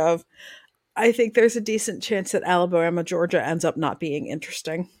speak of. I think there's a decent chance that Alabama, Georgia ends up not being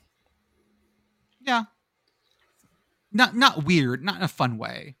interesting. Yeah. Not weird, not in a fun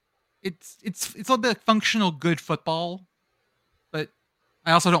way. It's a little bit like functional good football, but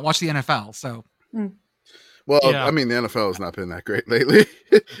I also don't watch the NFL, so. Well, yeah. I mean, the NFL has not been that great lately,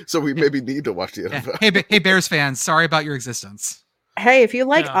 so we maybe need to watch the NFL. Yeah. Hey, Bears fans, sorry about your existence. Hey, if you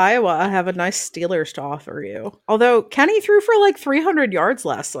like Iowa, I have a nice Steelers to offer you. Although Kenny threw for like 300 yards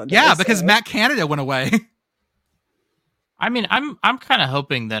last Sunday. Yeah, because Matt Canada went away. I mean, I'm kind of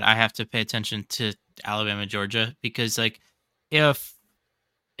hoping that I have to pay attention to Alabama, Georgia, because like if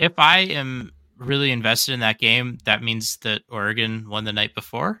I am really invested in that game, that means that Oregon won the night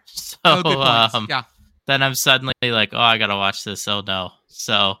before. So yeah. Then I'm suddenly like, oh, I gotta watch this. Oh no.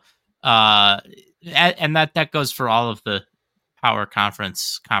 So and that goes for all of the power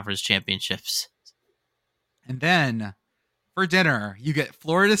conference championships. And then for dinner, you get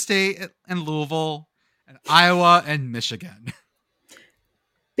Florida State and Louisville and Iowa and Michigan.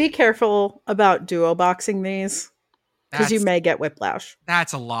 Be careful about duo boxing these, because you may get whiplash.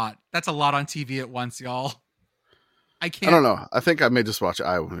 That's a lot. That's a lot on TV at once, y'all. I don't know. I think I may just watch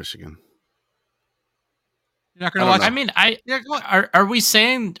Iowa, Michigan. You're not going to watch? I mean, are we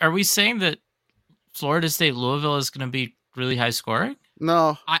saying that Florida State Louisville is going to be really high scoring?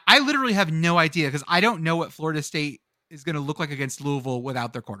 No. I literally have no idea, because I don't know what Florida State is going to look like against Louisville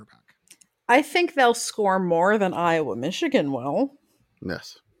without their quarterback. I think they'll score more than Iowa, Michigan will.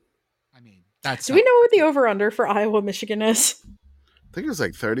 Yes. I mean, that's. Do we know what the over/under for Iowa, Michigan is? I think it was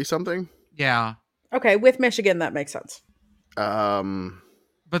like 30 something. Yeah. Okay, with Michigan, that makes sense.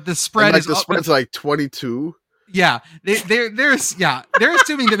 But the spread the spread's like 22. Yeah, they're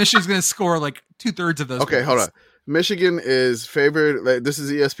assuming that Michigan's going to score like 2/3 of those. Okay, goals. hold on. Michigan is favored. Like, this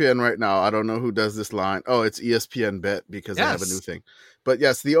is ESPN right now. I don't know who does this line. Oh, it's ESPN Bet, because they have a new thing. But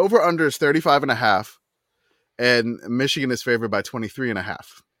yes, the over under is 35.5, and Michigan is favored by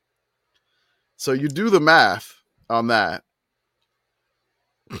 23.5. So you do the math on that.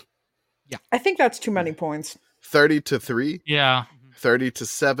 Yeah, I think that's too many points. 30-3. Yeah.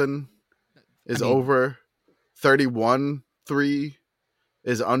 30-7 is over. 31-3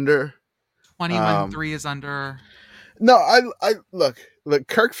 is under. 21-3 is under. No, I look,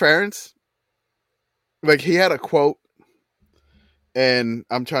 Kirk Ferentz, like, he had a quote, and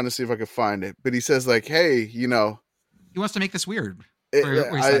I'm trying to see if I can find it, but he says, like, hey, he wants to make this weird.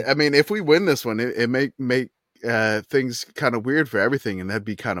 I mean, if we win this one, it may make things kind of weird for everything, and that'd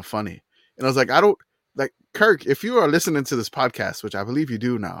be kind of funny. And I was like, Kirk, if you are listening to this podcast, which I believe you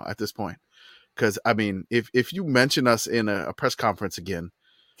do now at this point, because I mean, if you mention us in a press conference again,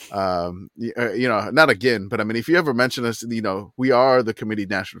 not again, but I mean, if you ever mention us, we are the committee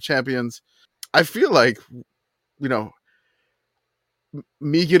national champions. I feel like,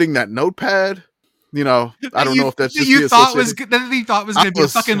 me getting that notepad, I don't know if that's just you thought was that you thought was going to be a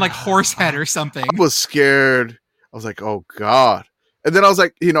fucking like horse head or something. I was scared. I was like, oh God. And then I was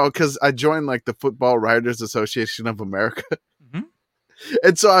like, because I joined like the Football Writers Association of America. Mm-hmm.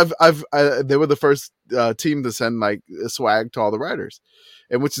 And so they were the first team to send like swag to all the writers,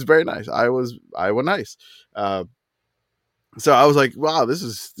 and which is very nice. Iowa nice. So I was like, wow, this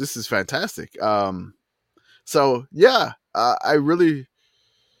is fantastic. So yeah, I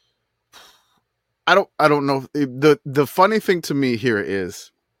don't know. The funny thing to me here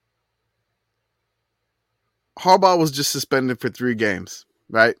is Harbaugh was just suspended for 3 games,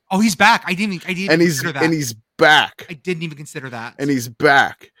 right? Oh, he's back. I didn't consider that. And he's back. I didn't even consider that. And he's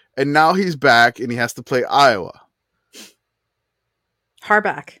back. And now he's back and he has to play Iowa.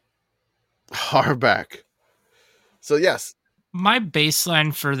 Harback. So yes. My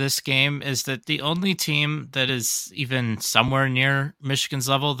baseline for this game is that the only team that is even somewhere near Michigan's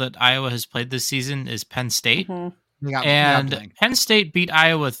level that Iowa has played this season is Penn State. Mm-hmm. And Penn State beat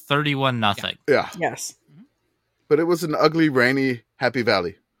Iowa 31-0. Yeah. Yes. But it was an ugly, rainy Happy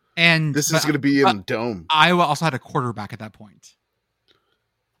Valley. And this is going to be in the dome. Iowa also had a quarterback at that point.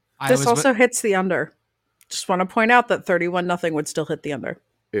 This also hits the under. Just want to point out that 31-0 would still hit the under.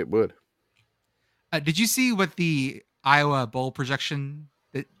 It would. Did you see what the Iowa bowl projection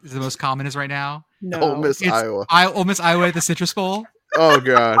that is the most common is right now? No. Ole Miss Iowa. Ole Miss Iowa at the Citrus Bowl. Oh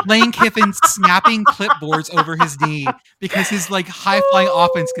God. Lane Kiffin snapping clipboards over his knee because his like high flying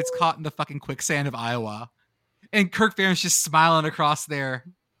offense gets caught in the fucking quicksand of Iowa. And Kirk Ferentz just smiling across there.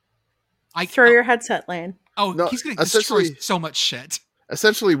 Throw your headset, Lane. Oh, no, he's going to destroy so much shit.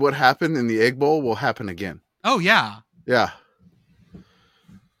 Essentially, what happened in the Egg Bowl will happen again. Oh, yeah. Yeah.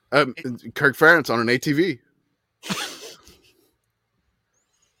 Kirk Ferentz on an ATV.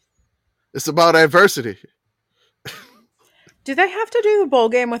 It's about adversity. Do they have to do the bowl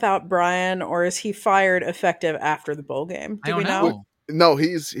game without Brian, or is he fired effective after the bowl game? Do we know? No,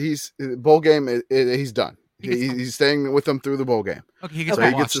 he's bowl game. He's done. He's staying with them through the bowl game. Okay, he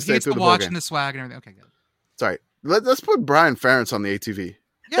gets to stay through the bowl game. And the swag and everything. Okay, good. Sorry. Let's put Brian Ferentz on the ATV.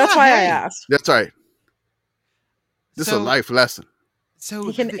 Yeah, that's why I asked. That's right. This is a life lesson. So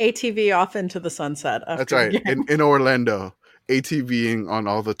he can ATV off into the sunset. That's right. In Orlando, ATVing on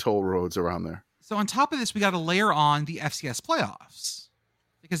all the toll roads around there. So on top of this, we got to layer on the FCS playoffs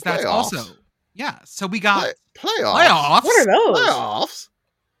because that's also So we got playoffs. What are those? Playoffs.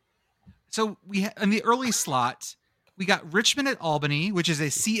 So in the early slot, we got Richmond at Albany, which is a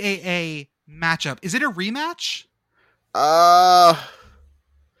CAA matchup. Is it a rematch? I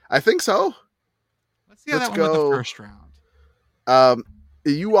think so. Let's see how that went with the first round.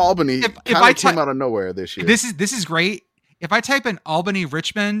 Albany kind of came out of nowhere this year. This is great. If I type in Albany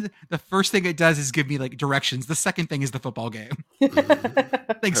Richmond, the first thing it does is give me like directions. The second thing is the football game.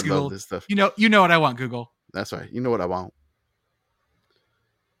 Thanks, Google. Love this stuff. You know what I want, Google. That's right. You know what I want.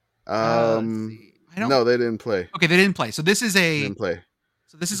 No, they didn't play. Okay, they didn't play. So this is a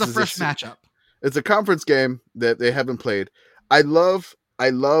fresh matchup. It's a conference game that they haven't played. I love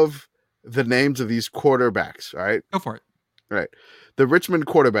the names of these quarterbacks. All right, go for it. All right, the Richmond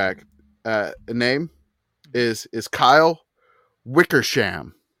quarterback name is Kyle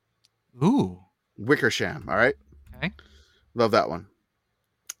Wickersham. Ooh, Wickersham. All right. Okay, love that one.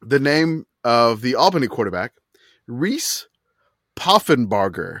 The name of the Albany quarterback, Reese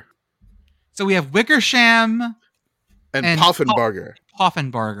Poffenbarger. So we have Wickersham and Poffenbarger.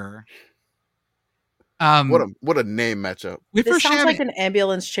 Poffenbarger. What a name matchup. This sounds like an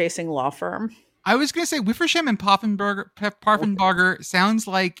ambulance chasing law firm. I was going to say Wickersham and Poffenbarger sounds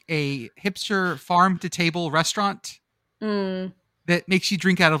like a hipster farm to table restaurant that makes you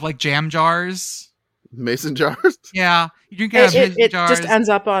drink out of like jam jars. Mason jars? Yeah. You drink out of mason jars. It just ends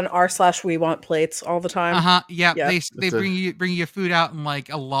up on r/we want plates all the time. Uh-huh. Yeah. They bring you food out in like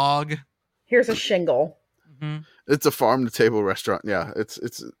a log. Here's a shingle. Mm-hmm. It's a farm to table restaurant. Yeah. It's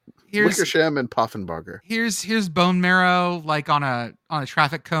Wickersham and Poffenbarger. Here's bone marrow like on a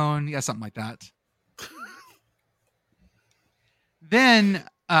traffic cone. Yeah, something like that. Then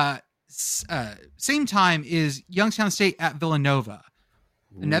same time is Youngstown State at Villanova.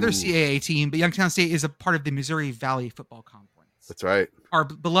 Another CAA team, but Youngstown State is a part of the Missouri Valley Football Conference. That's right. Our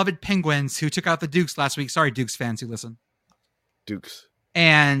beloved Penguins who took out the Dukes last week. Sorry, Dukes fans who listen. Dukes.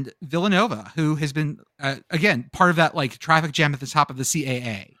 And Villanova, who has been, again, part of that like traffic jam at the top of the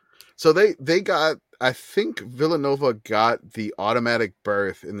CAA. So they got I think Villanova got the automatic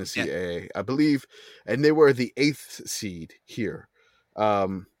berth in the CAA, I believe, and they were the 8th seed here.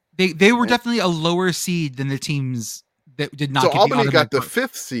 They were definitely a lower seed than the teams that did not so get Albany the got the berth.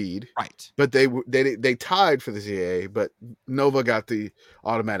 5th seed, right? But they tied for the CAA, but Nova got the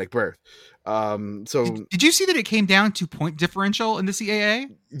automatic berth. So did you see that it came down to point differential in the CAA?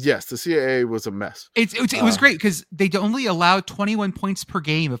 Yes, the CAA was a mess. It was great because they only allowed 21 points per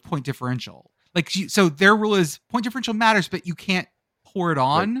game of point differential. So their rule is point differential matters, but you can't pour it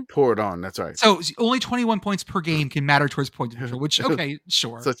on. Right, pour it on. That's right. So only 21 points per game can matter towards point differential. Which okay,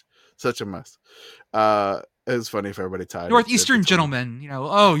 sure. Such a mess. It's funny if everybody tied. Northeastern gentlemen,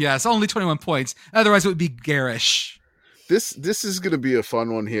 oh yes, only 21 points. Otherwise, it would be garish. This is going to be a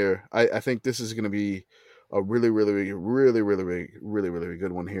fun one here. I think this is going to be a really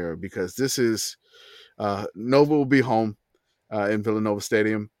good one here because this is Nova will be home in Villanova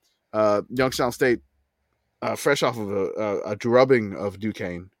Stadium. Youngstown State, fresh off of a drubbing of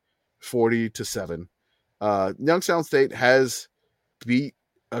Duquesne, 40-7. Youngstown State has beat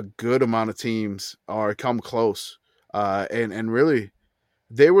a good amount of teams or come close, and really,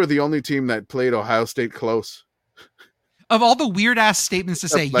 they were the only team that played Ohio State close. Of all the weird ass statements to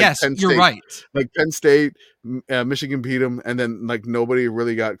say, like yes, you're right. Like Penn State, Michigan beat them, and then like nobody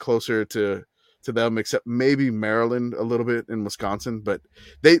really got closer to them except maybe Maryland a little bit in Wisconsin, but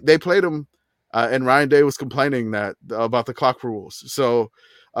they played them, and Ryan Day was complaining about the clock rules. So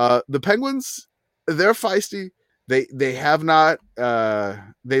the Penguins, they're feisty. They have not.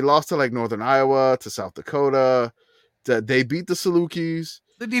 They lost to like Northern Iowa, to South Dakota. They beat the Salukis.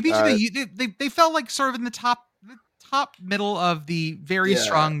 They beat you. They felt like sort of in the top middle of the very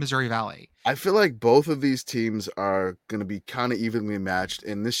strong Missouri Valley. I feel like both of these teams are going to be kind of evenly matched,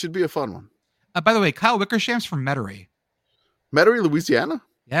 and this should be a fun one. By the way, Kyle Wickersham's from Metairie, Louisiana.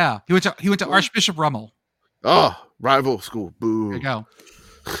 Yeah, he went to Archbishop Rummel. Oh, rival school. Boo. There you go.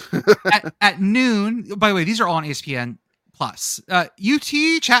 at noon. By the way, these are all on ESPN Plus.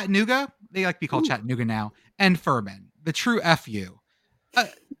 UT Chattanooga. They like to be called Chattanooga now, and Furman, the true FU.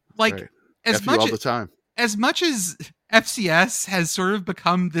 Right. As FU much all the time. As much as FCS has sort of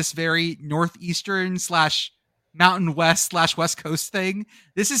become this very northeastern / Mountain West / West Coast thing,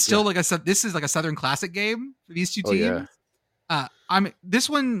 this is still like a Southern Classic game for these two teams. This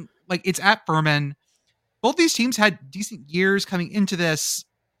one, like, it's at Furman. Both these teams had decent years coming into this.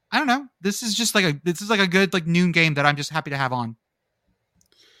 I don't know. This is like a good like noon game that I'm just happy to have on.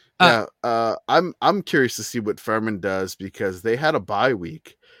 I'm curious to see what Furman does because they had a bye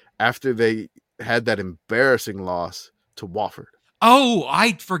week after they had that embarrassing loss to Wofford. Oh,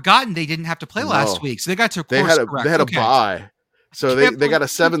 I'd forgotten they didn't have to play last week, so they got to course correct. They had a bye, so they got a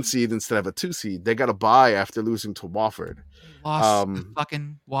 7 seed instead of a 2 seed. They got a bye after losing to Wofford. Lost the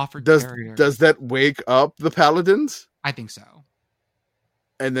fucking Wofford. Does that wake up the Paladins? I think so.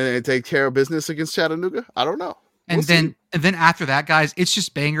 And then they take care of business against Chattanooga? I don't know. And then after that, guys, it's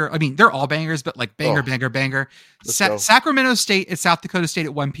just banger. I mean, they're all bangers, but like banger. Sacramento State at South Dakota State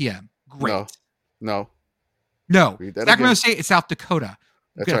at 1 p.m. Great. No. Sacramento State at South Dakota.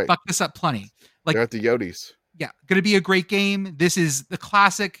 That's gonna right. fuck this up plenty. Like, they're at the Yotes. Yeah, gonna be a great game. This is the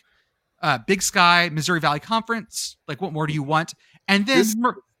classic Big Sky Missouri Valley Conference. Like, what more do you want? And then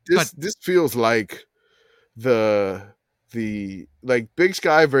this feels like the Big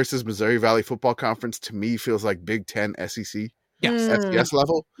Sky versus Missouri Valley Football Conference to me feels like Big Ten SEC. Yes. FCS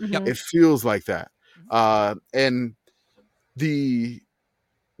level. Mm-hmm. It feels like that. And the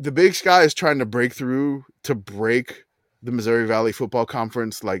Big Sky is trying to break through to break the Missouri Valley Football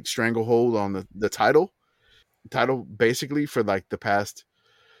Conference like stranglehold on the title basically for like the past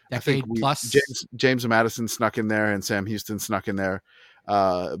decade plus. James Madison snuck in there and Sam Houston snuck in there.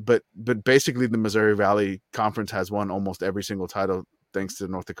 But basically the Missouri Valley Conference has won almost every single title thanks to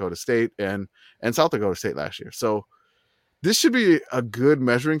North Dakota State and South Dakota State last year. So this should be a good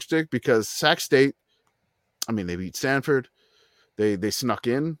measuring stick because Sac State, I mean, they beat Stanford. They snuck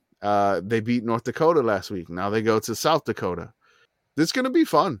in. They beat North Dakota last week. Now they go to South Dakota. This is going to be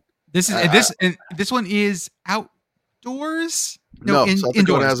fun. This one is outdoors. No, South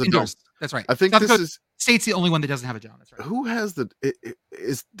Dakota has a dome. That's right. I think South this Dakota is State's the only one that doesn't have a dome. That's right. Who has the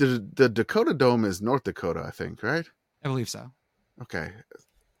Dakota Dome is North Dakota, I think, right? I believe so. Okay.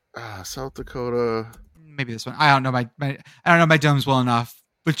 South Dakota. Maybe this one. I don't know my domes well enough,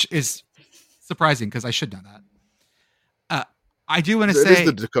 which is surprising because I should know that. I do want to say it is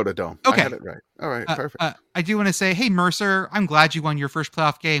the Dakota Dome. Okay. I had it right. All right, perfect. I do want to say, hey Mercer, I'm glad you won your first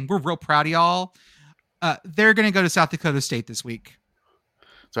playoff game. We're real proud of y'all. They're going to go to South Dakota State this week.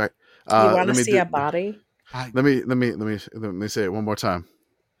 Sorry. You want to see a body? Let me say it one more time.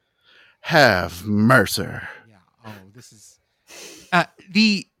 Have Mercer. Yeah. Oh, this is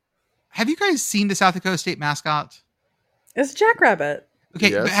Have you guys seen the South Dakota State mascot? It's Jackrabbit.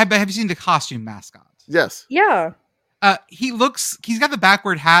 Okay, Yes. but have you seen the costume mascot? Yes. Yeah. He's got the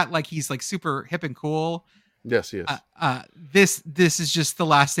backward hat, like he's like super hip and cool. Yes, yes. This is just the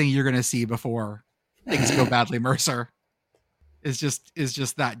last thing you're gonna see before things go badly. Mercer is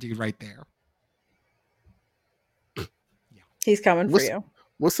just that dude right there. He's coming for you.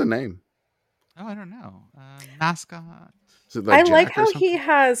 What's the name? Oh, I don't know. Mascot. Is it like I Jack like or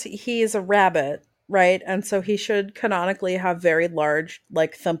how something? he's a rabbit, right? And so he should canonically have very large,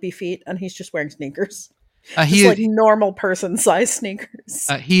 like thumpy feet, and he's just wearing sneakers. Just like normal person size sneakers.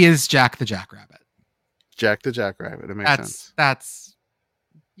 He is Jack the Jackrabbit. Jack the Jackrabbit. It makes sense. That's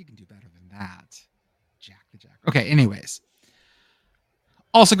you can do better than that. Jack the Jack. Okay, anyways.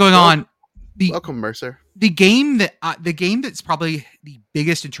 Also going on, welcome Mercer. The game that's probably the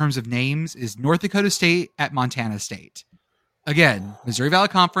biggest in terms of names is North Dakota State at Montana State. Again, Missouri Valley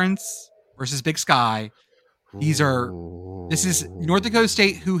Conference versus Big Sky. This is North Dakota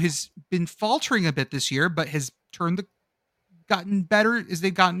State, who has been faltering a bit this year, but has gotten better as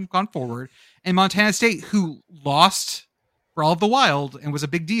they've gone forward. And Montana State, who lost for all of the Wild and was a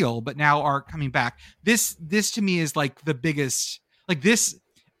big deal, but now are coming back. This to me is like the biggest. Like this,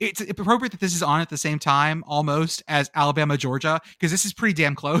 it's appropriate that this is on at the same time almost as Alabama Georgia, because this is pretty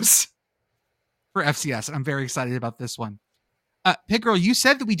damn close for FCS, and I'm very excited about this one. Pitt Girl, you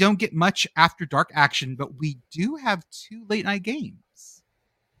said that we don't get much after dark action, but we do have 2 late night games.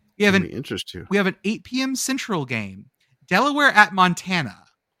 We have an 8 p.m. Central game. Delaware at Montana.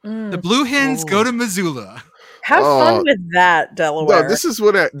 The Blue Hens go to Missoula. Have fun with that, Delaware. No, this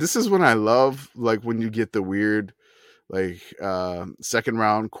is when I love, like, when you get the weird, like, second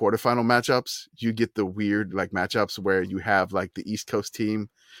round quarterfinal matchups. You get the weird, like, matchups where you have, like, the East Coast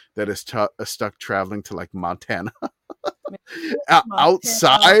team that is stuck traveling to, like, Montana.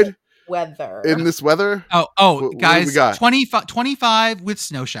 Outside weather in this weather. Guys, 25 with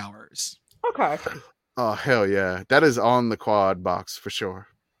snow showers. Okay. Oh hell yeah, that is on the quad box for sure.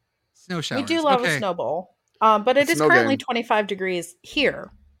 Snow showers. We do love a snowball, but it is currently 25 degrees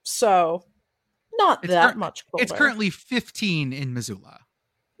here, so not that much colder. It's currently 15 in Missoula.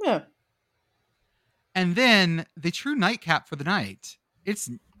 Yeah. And then the true nightcap for the night. It's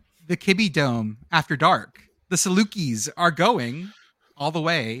the Kibbe Dome after dark. The Salukis are going all the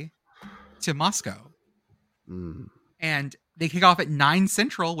way to Moscow. And they kick off at 9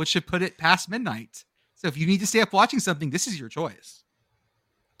 Central, which should put it past midnight. So if you need to stay up watching something, this is your choice.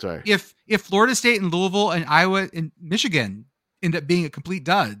 Sorry. If Florida State and Louisville and Iowa and Michigan end up being a complete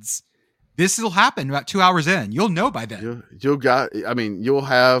duds, this will happen about 2 hours in. You'll know by then. You'll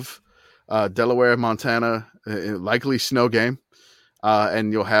have Delaware, Montana, likely snow game.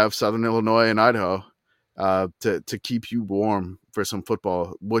 And you'll have Southern Illinois and Idaho to keep you warm for some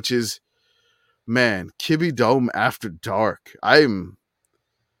football, which is, man, Kibbe Dome after dark. I am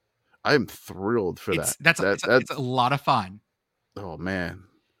thrilled for that. It's a lot of fun. Oh man,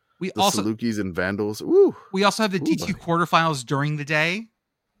 the Salukis and Vandals. Ooh. We also have the D2 quarterfinals during the day.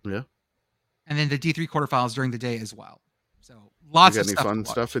 Yeah, and then the D3 quarterfinals during the day as well. So lots of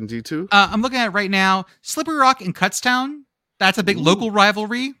stuff in D2. I'm looking at it right now. Slippery Rock and Kutztown. That's a big local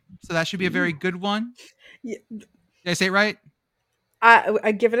rivalry, so that should be a very good one. Yeah. Did I say it right?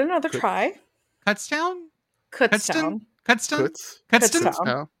 I give it another try. Kutztown? Kutztown.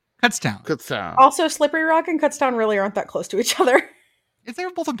 Also, Slippery Rock and Kutztown really aren't that close to each other. They're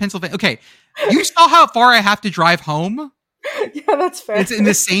both in Pennsylvania. Okay, you saw how far I have to drive home? Yeah, that's fair. It's in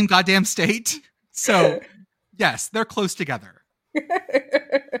the same goddamn state. So, yes, they're close together.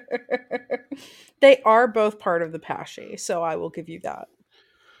 They are both part of the Pashy, so I will give you that.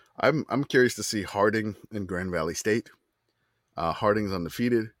 I'm curious to see Harding and Grand Valley State. Harding's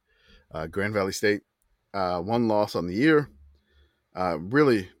undefeated. Grand Valley State, 1 loss on the year.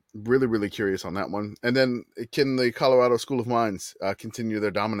 Really curious on that one. And then can the Colorado School of Mines continue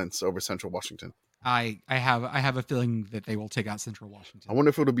their dominance over Central Washington? I have a feeling that they will take out Central Washington. I wonder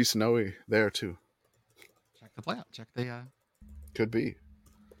if it'll be snowy there too. Check the playout. Could be.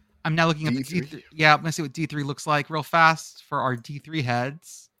 I'm now looking at the D3. Yeah, I'm going to see what D3 looks like real fast for our D3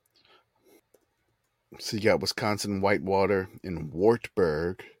 heads. So you got Wisconsin Whitewater in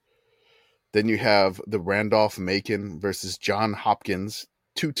Wartburg. Then you have the Randolph-Macon versus John Hopkins.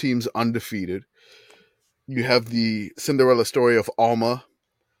 2 teams undefeated. You have the Cinderella story of Alma.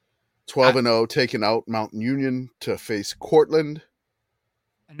 12-0, taking out Mountain Union to face Cortland.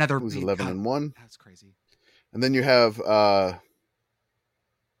 Another who's 11-1. That's crazy. And then you have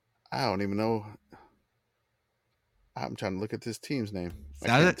I don't even know. I'm trying to look at this team's name.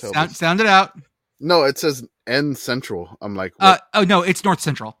 Sound it out. No, it says N Central. I'm like, what? Oh no, it's North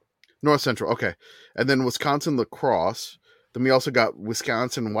Central. North Central. Okay, and then Wisconsin Lacrosse. Then we also got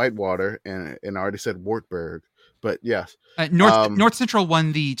Wisconsin Whitewater, and I already said Wartburg. But yes, North Central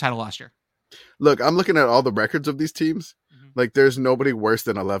won the title last year. Look, I'm looking at all the records of these teams. Mm-hmm. Like, there's nobody worse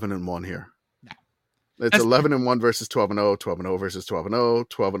than 11-1 here. No, it's 11-1 versus 12-0, 12-0 versus 12-0,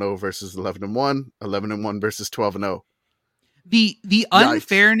 12-0 versus 11-1, 11-1 versus 12-0. The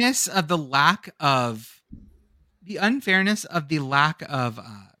unfairness of the lack of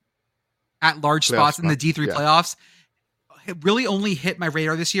at-large spots in the D3 playoffs, it really only hit my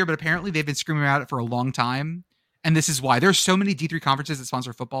radar this year, but apparently they've been screaming about it for a long time. And this is why there's so many D3 conferences that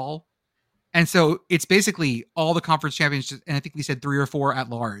sponsor football. And so it's basically all the conference championships. And I think we said 3 or 4 at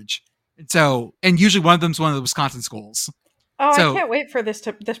large. And usually one of them is one of the Wisconsin schools. Oh, so, I can't wait for this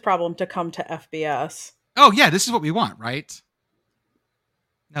problem to come to FBS. Oh yeah. This is what we want, right?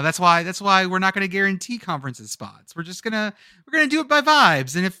 Now that's why we're not going to guarantee conferences spots. We're going to do it by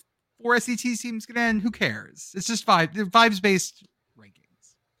vibes. And if 4 SEC teams get in, who cares? It's just vibes-based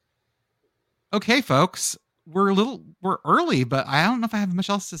rankings. Okay, folks, we're early, but I don't know if I have much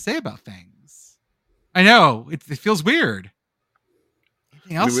else to say about things. I know it feels weird.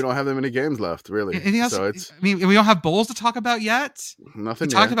 Anything else? We don't have that many games left, really. Anything else? So we don't have bowls to talk about yet. Nothing.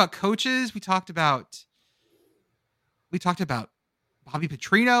 We talked about coaches. We talked about Bobby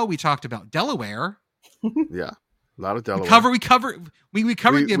Petrino. We talked about Delaware. Yeah. A lot of Delaware. We covered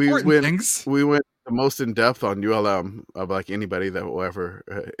the important things. We went the most in depth on ULM of like anybody that will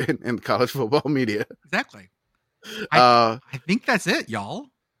ever in college football media. Exactly. I think that's it, y'all.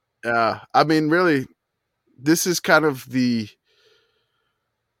 I mean, really, this is kind of the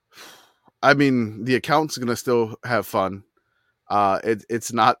account's gonna still have fun.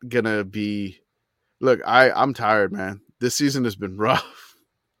 It's not gonna be. Look, I'm tired, man. This season has been rough.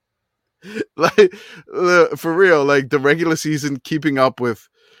 Like, for real, like the regular season, keeping up with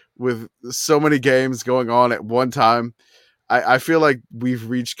so many games going on at one time, I feel like we've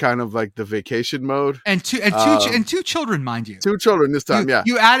reached kind of like the vacation mode. And two children, mind you. 2 children this time.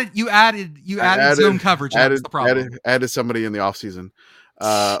 You added Zoom coverage. That's the problem. Added somebody in the off season,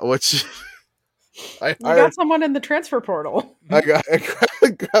 which. You got someone in the transfer portal. I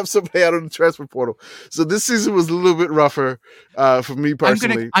grabbed somebody out of the transfer portal. So this season was a little bit rougher for me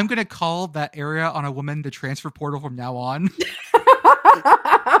personally. I'm gonna call that area on a woman the transfer portal from now on.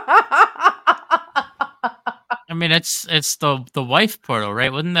 I mean, it's the wife portal,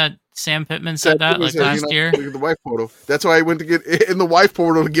 right? Wouldn't that Sam Pittman said that last year? The wife portal. That's why I went to get in the wife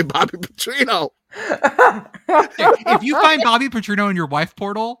portal to get Bobby Petrino. If you find Bobby Petrino in your wife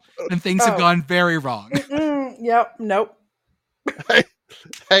portal, then things have gone very wrong. Yep. Nope.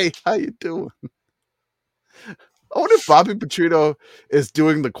 Hey, how you doing? I wonder if Bobby Petrino is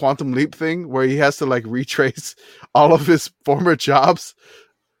doing the quantum leap thing where he has to like retrace all of his former jobs.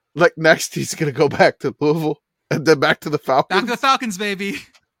 Like next, he's gonna go back to Louisville and then back to the Falcons. Back to the Falcons, baby.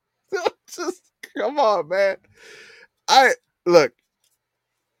 Just come on, man. I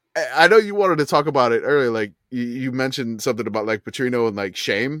know you wanted to talk about it earlier. Like you mentioned something about like Petrino and like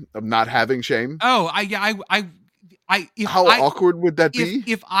shame of not having shame. Oh, how awkward would that be?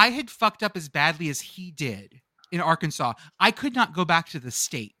 If I had fucked up as badly as he did in Arkansas, I could not go back to the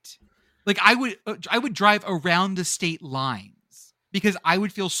state. Like I would drive around the state lines because I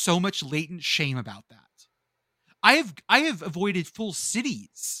would feel so much latent shame about that. I have avoided full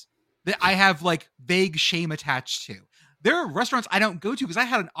cities that I have like vague shame attached to. There are restaurants I don't go to because I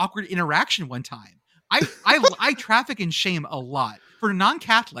had an awkward interaction one time. I traffic in shame a lot. For a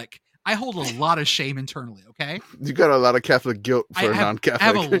non-Catholic, I hold a lot of shame internally, okay? You got a lot of Catholic guilt for a non-Catholic. I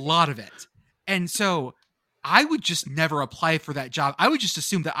have a lot of it. And so I would just never apply for that job. I would just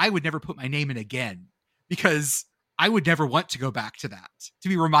assume that I would never put my name in again because I would never want to go back to that, to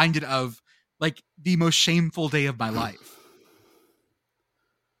be reminded of like the most shameful day of my life.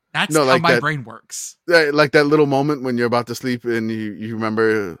 That's how my brain works. Like that little moment when you're about to sleep and you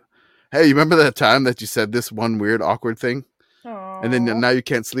remember, hey, you remember that time that you said this one weird, awkward thing? Aww. And then now you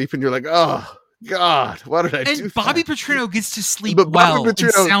can't sleep and you're like, oh, God, why did I do that? And Bobby Petrino gets to sleep well and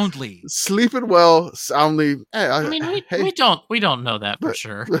soundly. Sleeping well, soundly. Hey, we don't know that for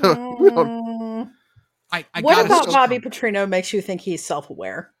sure. We don't. What about Bobby Petrino makes you think he's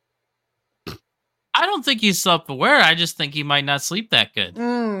self-aware? I don't think he's self-aware. I just think he might not sleep that good.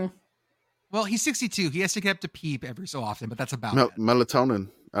 Well, he's 62. He has to get up to peep every so often, but that's about it. Melatonin.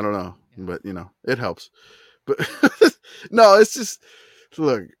 I don't know, but it helps. But no, it's just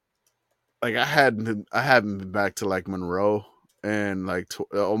look. Like I hadn't been back to like Monroe in like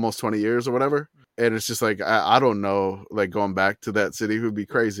almost 20 years or whatever, And it's just like I don't know, like going back to that city would be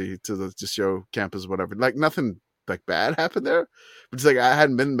crazy to just show campus, whatever. Like nothing like bad happened there, but it's like I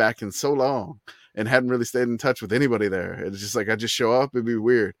hadn't been back in so long and hadn't really stayed in touch with anybody there. It's just like I just show up, it'd be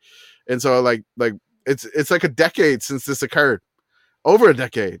weird. And so like it's like a decade since this occurred, over a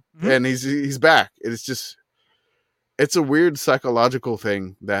decade, and he's back. It's a weird psychological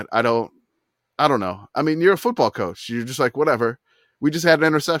thing that I don't know. I mean, you're a football coach. You're just like, whatever. We just had an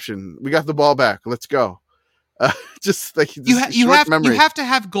interception. We got the ball back. Let's go. Just like you have to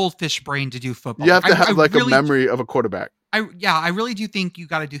have goldfish brain to do football. You have to have a memory of a quarterback. I really do think you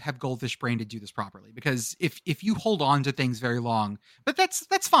got to have goldfish brain to do this properly, because if you hold on to things very long, but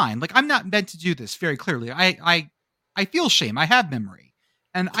that's fine. Like, I'm not meant to do this very clearly. I feel shame. I have memory,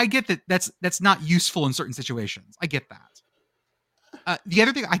 and I get that that's not useful in certain situations. I get that. The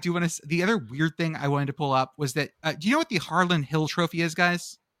other thing the other weird thing I wanted to pull up was that, do you know what the Harlan Hill Trophy is,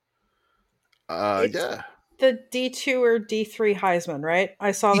 guys? Yeah. The D2 or D3 Heisman, right?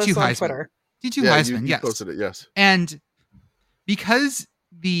 I saw this on Twitter. D2 Heisman, you yes. posted it, yes. And because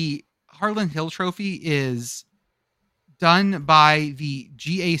the Harlan Hill Trophy is done by the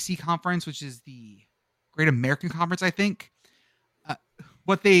GAC conference, which is the Great American Conference, I think,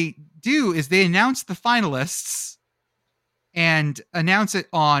 what they do is they announce the finalists and announce it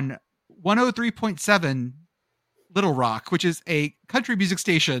on 103.7 Little Rock, which is a country music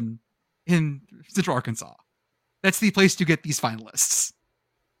station in Central Arkansas. That's the place to get these finalists.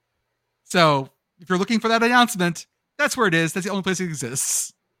 So if you're looking for that announcement, that's where it is. That's the only place it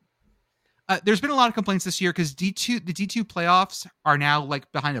exists. There's been a lot of complaints this year because the D2 playoffs are now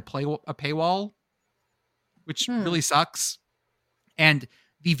like behind a paywall, which really sucks. And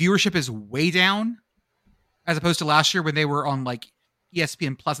the viewership is way down as opposed to last year when they were on like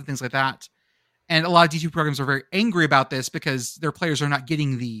ESPN Plus and things like that. And a lot of D2 programs are very angry about this because their players are not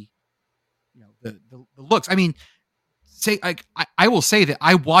getting the looks. I mean, I will say that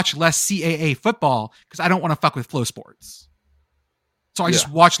I watch less CAA football because I don't want to fuck with Flow Sports. So I just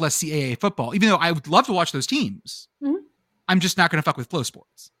watch less CAA football, even though I would love to watch those teams. Mm-hmm. I'm just not going to fuck with Flow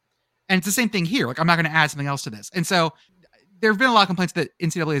Sports. And it's the same thing here. Like, I'm not going to add something else to this. And so there have been a lot of complaints that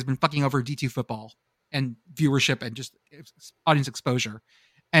NCAA has been fucking over D2 football and viewership and just audience exposure.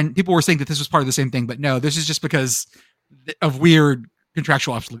 And people were saying that this was part of the same thing, but no, this is just because of weird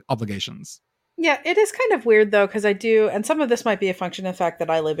contractual obligations. Yeah, it is kind of weird though, because I do, and some of this might be a function of the fact that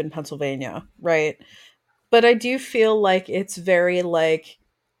I live in Pennsylvania, right? But I do feel like it's very like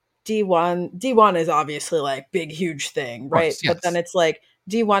D1. D1 is obviously like big, huge thing, right? Course, yes. But then it's like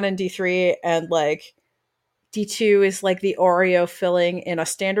D1 and D3, and like D2 is like the Oreo filling in a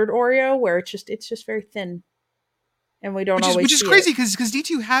standard Oreo, where it's just very thin, and we don't which is crazy because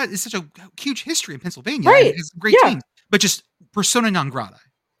D2 is such a huge history in Pennsylvania, right? It's a great team, but just persona non grata.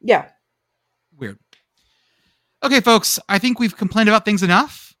 Yeah, weird. Okay, folks, I think we've complained about things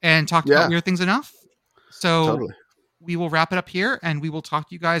enough and talked about weird things enough. So we will wrap it up here, and we will talk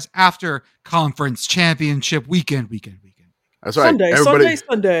to you guys after conference championship weekend. That's right.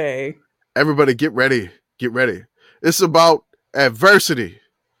 Sunday. Everybody get ready. Get ready. It's about adversity.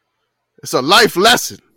 It's a life lesson.